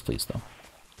 It looks pleased, though.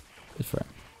 Good for him.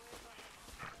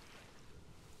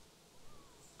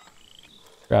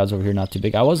 Crowds over here not too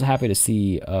big. I was happy to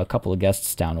see a couple of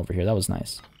guests down over here. That was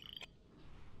nice.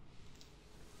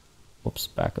 Whoops,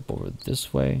 back up over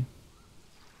this way.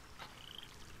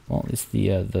 Well, at least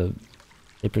the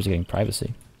papers are getting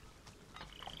privacy.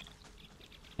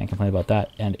 Can't complain about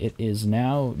that. And it is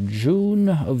now June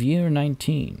of year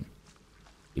 19.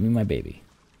 Give me my baby.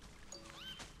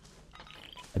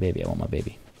 My baby, I want my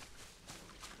baby.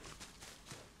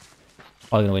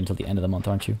 Probably gonna wait until the end of the month,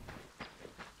 aren't you?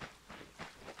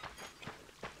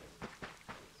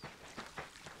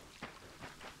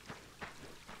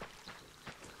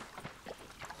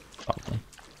 Probably.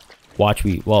 Watch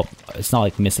me. Well, it's not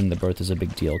like missing the birth is a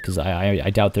big deal, because I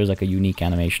doubt there's like a unique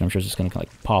animation. I'm sure it's just gonna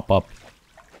like pop up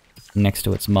next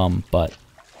to its mum, but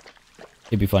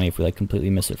it'd be funny if we like completely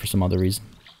miss it for some other reason.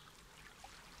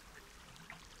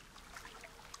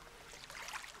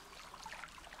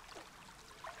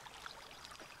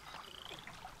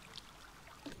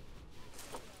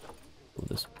 Move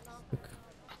this quick.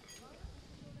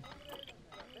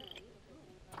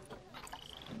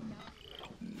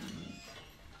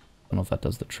 I don't know if that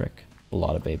does the trick. A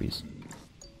lot of babies.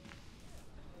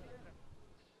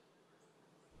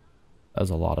 That was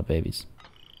a lot of babies.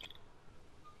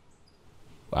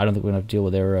 I don't think we're gonna have to deal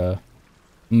with their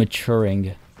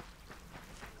maturing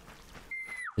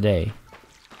today.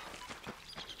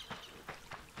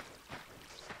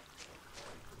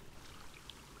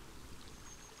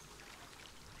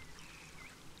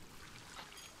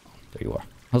 There you are.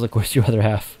 I was like, where's your other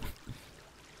half?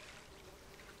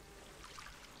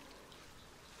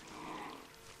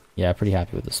 Yeah, pretty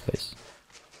happy with this space.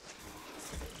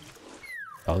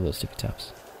 Oh, those tippy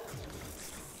taps.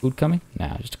 Food coming?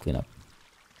 Nah, just to clean up.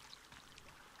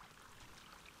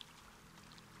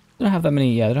 They don't have that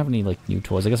many, yeah, they don't have any, like, new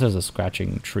toys. I guess there's a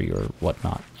scratching tree or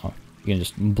whatnot. Oh, you can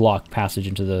just block passage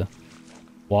into the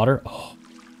water. Oh.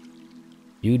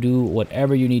 You do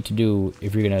whatever you need to do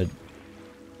if you're gonna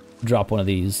drop one of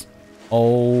these.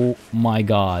 Oh my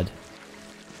god.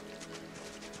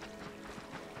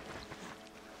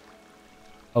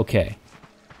 Okay.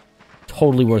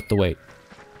 Totally worth the wait.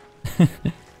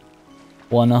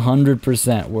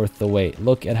 100% worth the wait.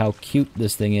 Look at how cute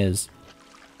this thing is.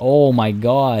 Oh my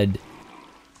god.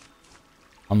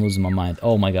 I'm losing my mind.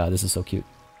 Oh my god, this is so cute.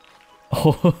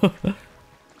 Oh.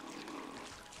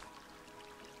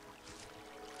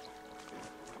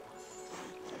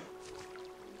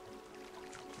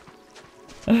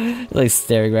 Like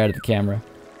staring right at the camera.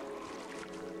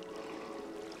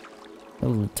 A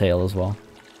little tail as well.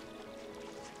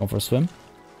 Going for a swim?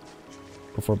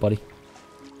 Go for it, buddy.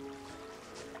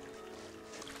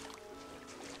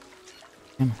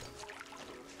 Come on.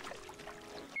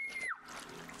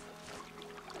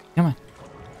 Come on.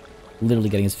 Literally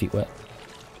getting his feet wet.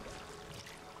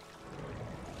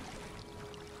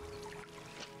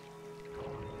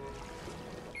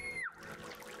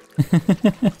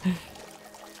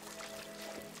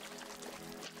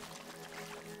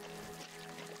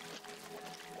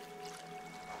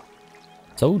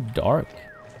 So dark.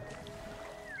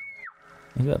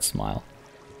 Look at that smile.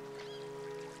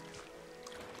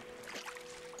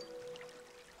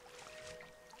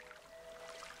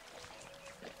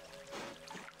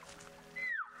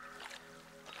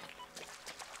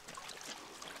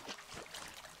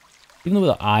 Even though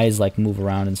the eyes like move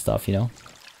around and stuff, you know?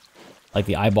 Like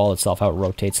the eyeball itself, how it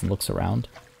rotates and looks around.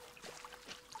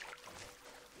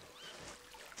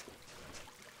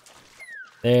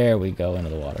 There we go, into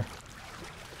the water.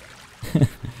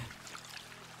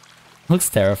 Looks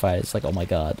terrified. It's like, oh my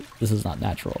god, this is not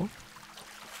natural.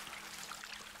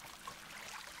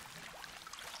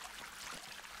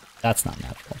 That's not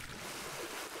natural.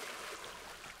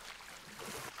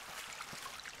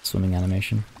 Swimming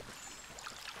animation.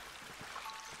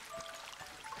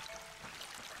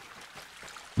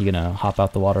 You gonna hop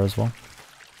out the water as well?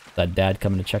 That dad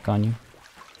coming to check on you?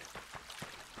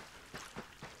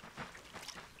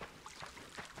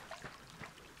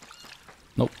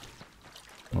 Nope.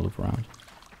 Gonna loop around.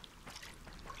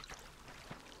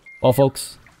 Well,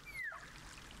 folks,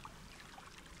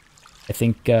 I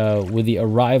think with the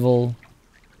arrival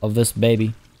of this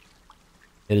baby,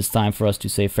 it is time for us to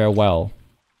say farewell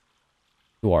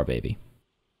to our baby.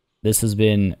 This has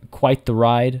been quite the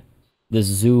ride. This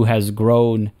zoo has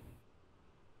grown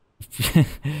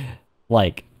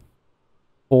like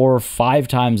 4 or 5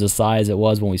 times the size it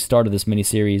was when we started this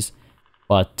miniseries.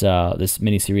 But this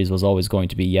miniseries was always going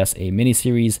to be, yes, a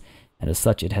miniseries, and as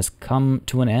such, it has come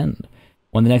to an end.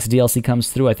 When the next DLC comes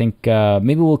through, I think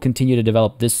maybe we'll continue to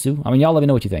develop this zoo. I mean, y'all let me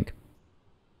know what you think.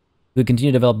 We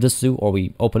continue to develop this zoo, or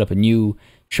we open up a new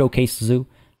showcase zoo.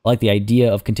 I like the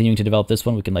idea of continuing to develop this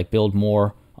one. We can like build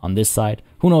more on this side.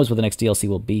 Who knows what the next DLC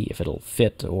will be, if it'll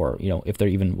fit, or, you know, if there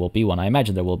even will be one. I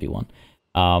imagine there will be one.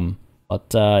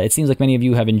 But it seems like many of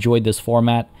you have enjoyed this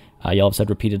format. Y'all have said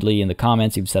repeatedly in the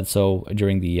comments, you've said so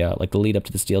during the like the lead up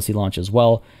to this DLC launch as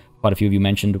well. Quite a few of you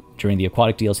mentioned during the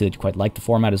Aquatic DLC that you quite like the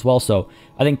format as well. So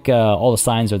I think all the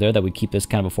signs are there that we keep this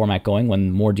kind of a format going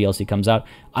when more DLC comes out.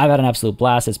 I've had an absolute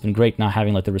blast. It's been great not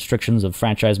having like the restrictions of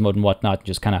franchise mode and whatnot,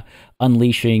 just kind of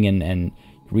unleashing and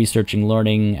researching,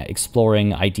 learning,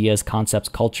 exploring ideas, concepts,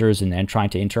 cultures, and trying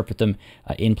to interpret them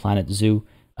in Planet Zoo.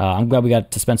 I'm glad we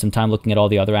got to spend some time looking at all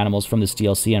the other animals from this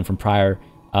DLC and from prior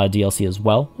DLC as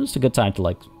well. Just a good time to,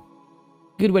 like,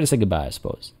 good way to say goodbye, I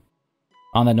suppose.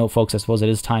 On that note, folks, I suppose it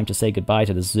is time to say goodbye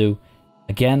to the zoo.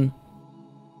 Again,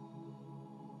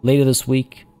 later this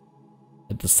week,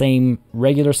 at the same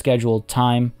regular scheduled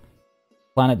time,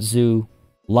 Planet Zoo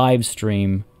live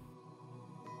stream.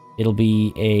 It'll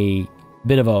be a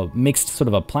bit of a mixed sort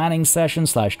of a planning session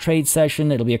slash trade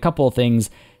session. It'll be a couple of things.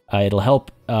 It'll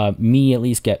help me at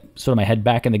least get sort of my head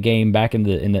back in the game, back in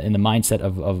the mindset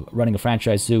of running a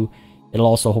franchise zoo. It'll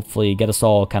also hopefully get us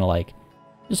all kind of like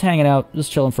just hanging out,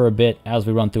 just chilling for a bit as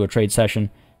we run through a trade session,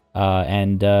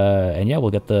 and yeah,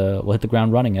 we'll hit the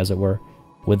ground running, as it were,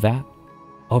 with that.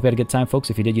 I hope you had a good time, folks.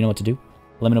 If you did, you know what to do.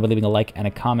 Let me know by leaving a like and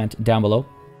a comment down below.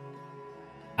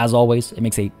 As always, it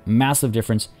makes a massive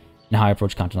difference in how I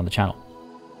approach content on the channel.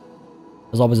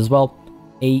 As always as well,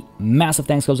 a massive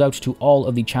thanks goes out to all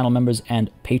of the channel members and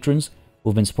patrons who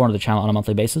have been supporting the channel on a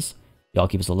monthly basis. Y'all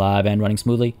keep us alive and running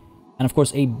smoothly. And of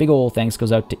course, a big ol' thanks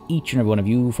goes out to each and every one of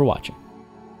you for watching.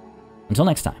 Until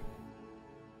next time,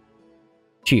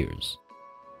 cheers.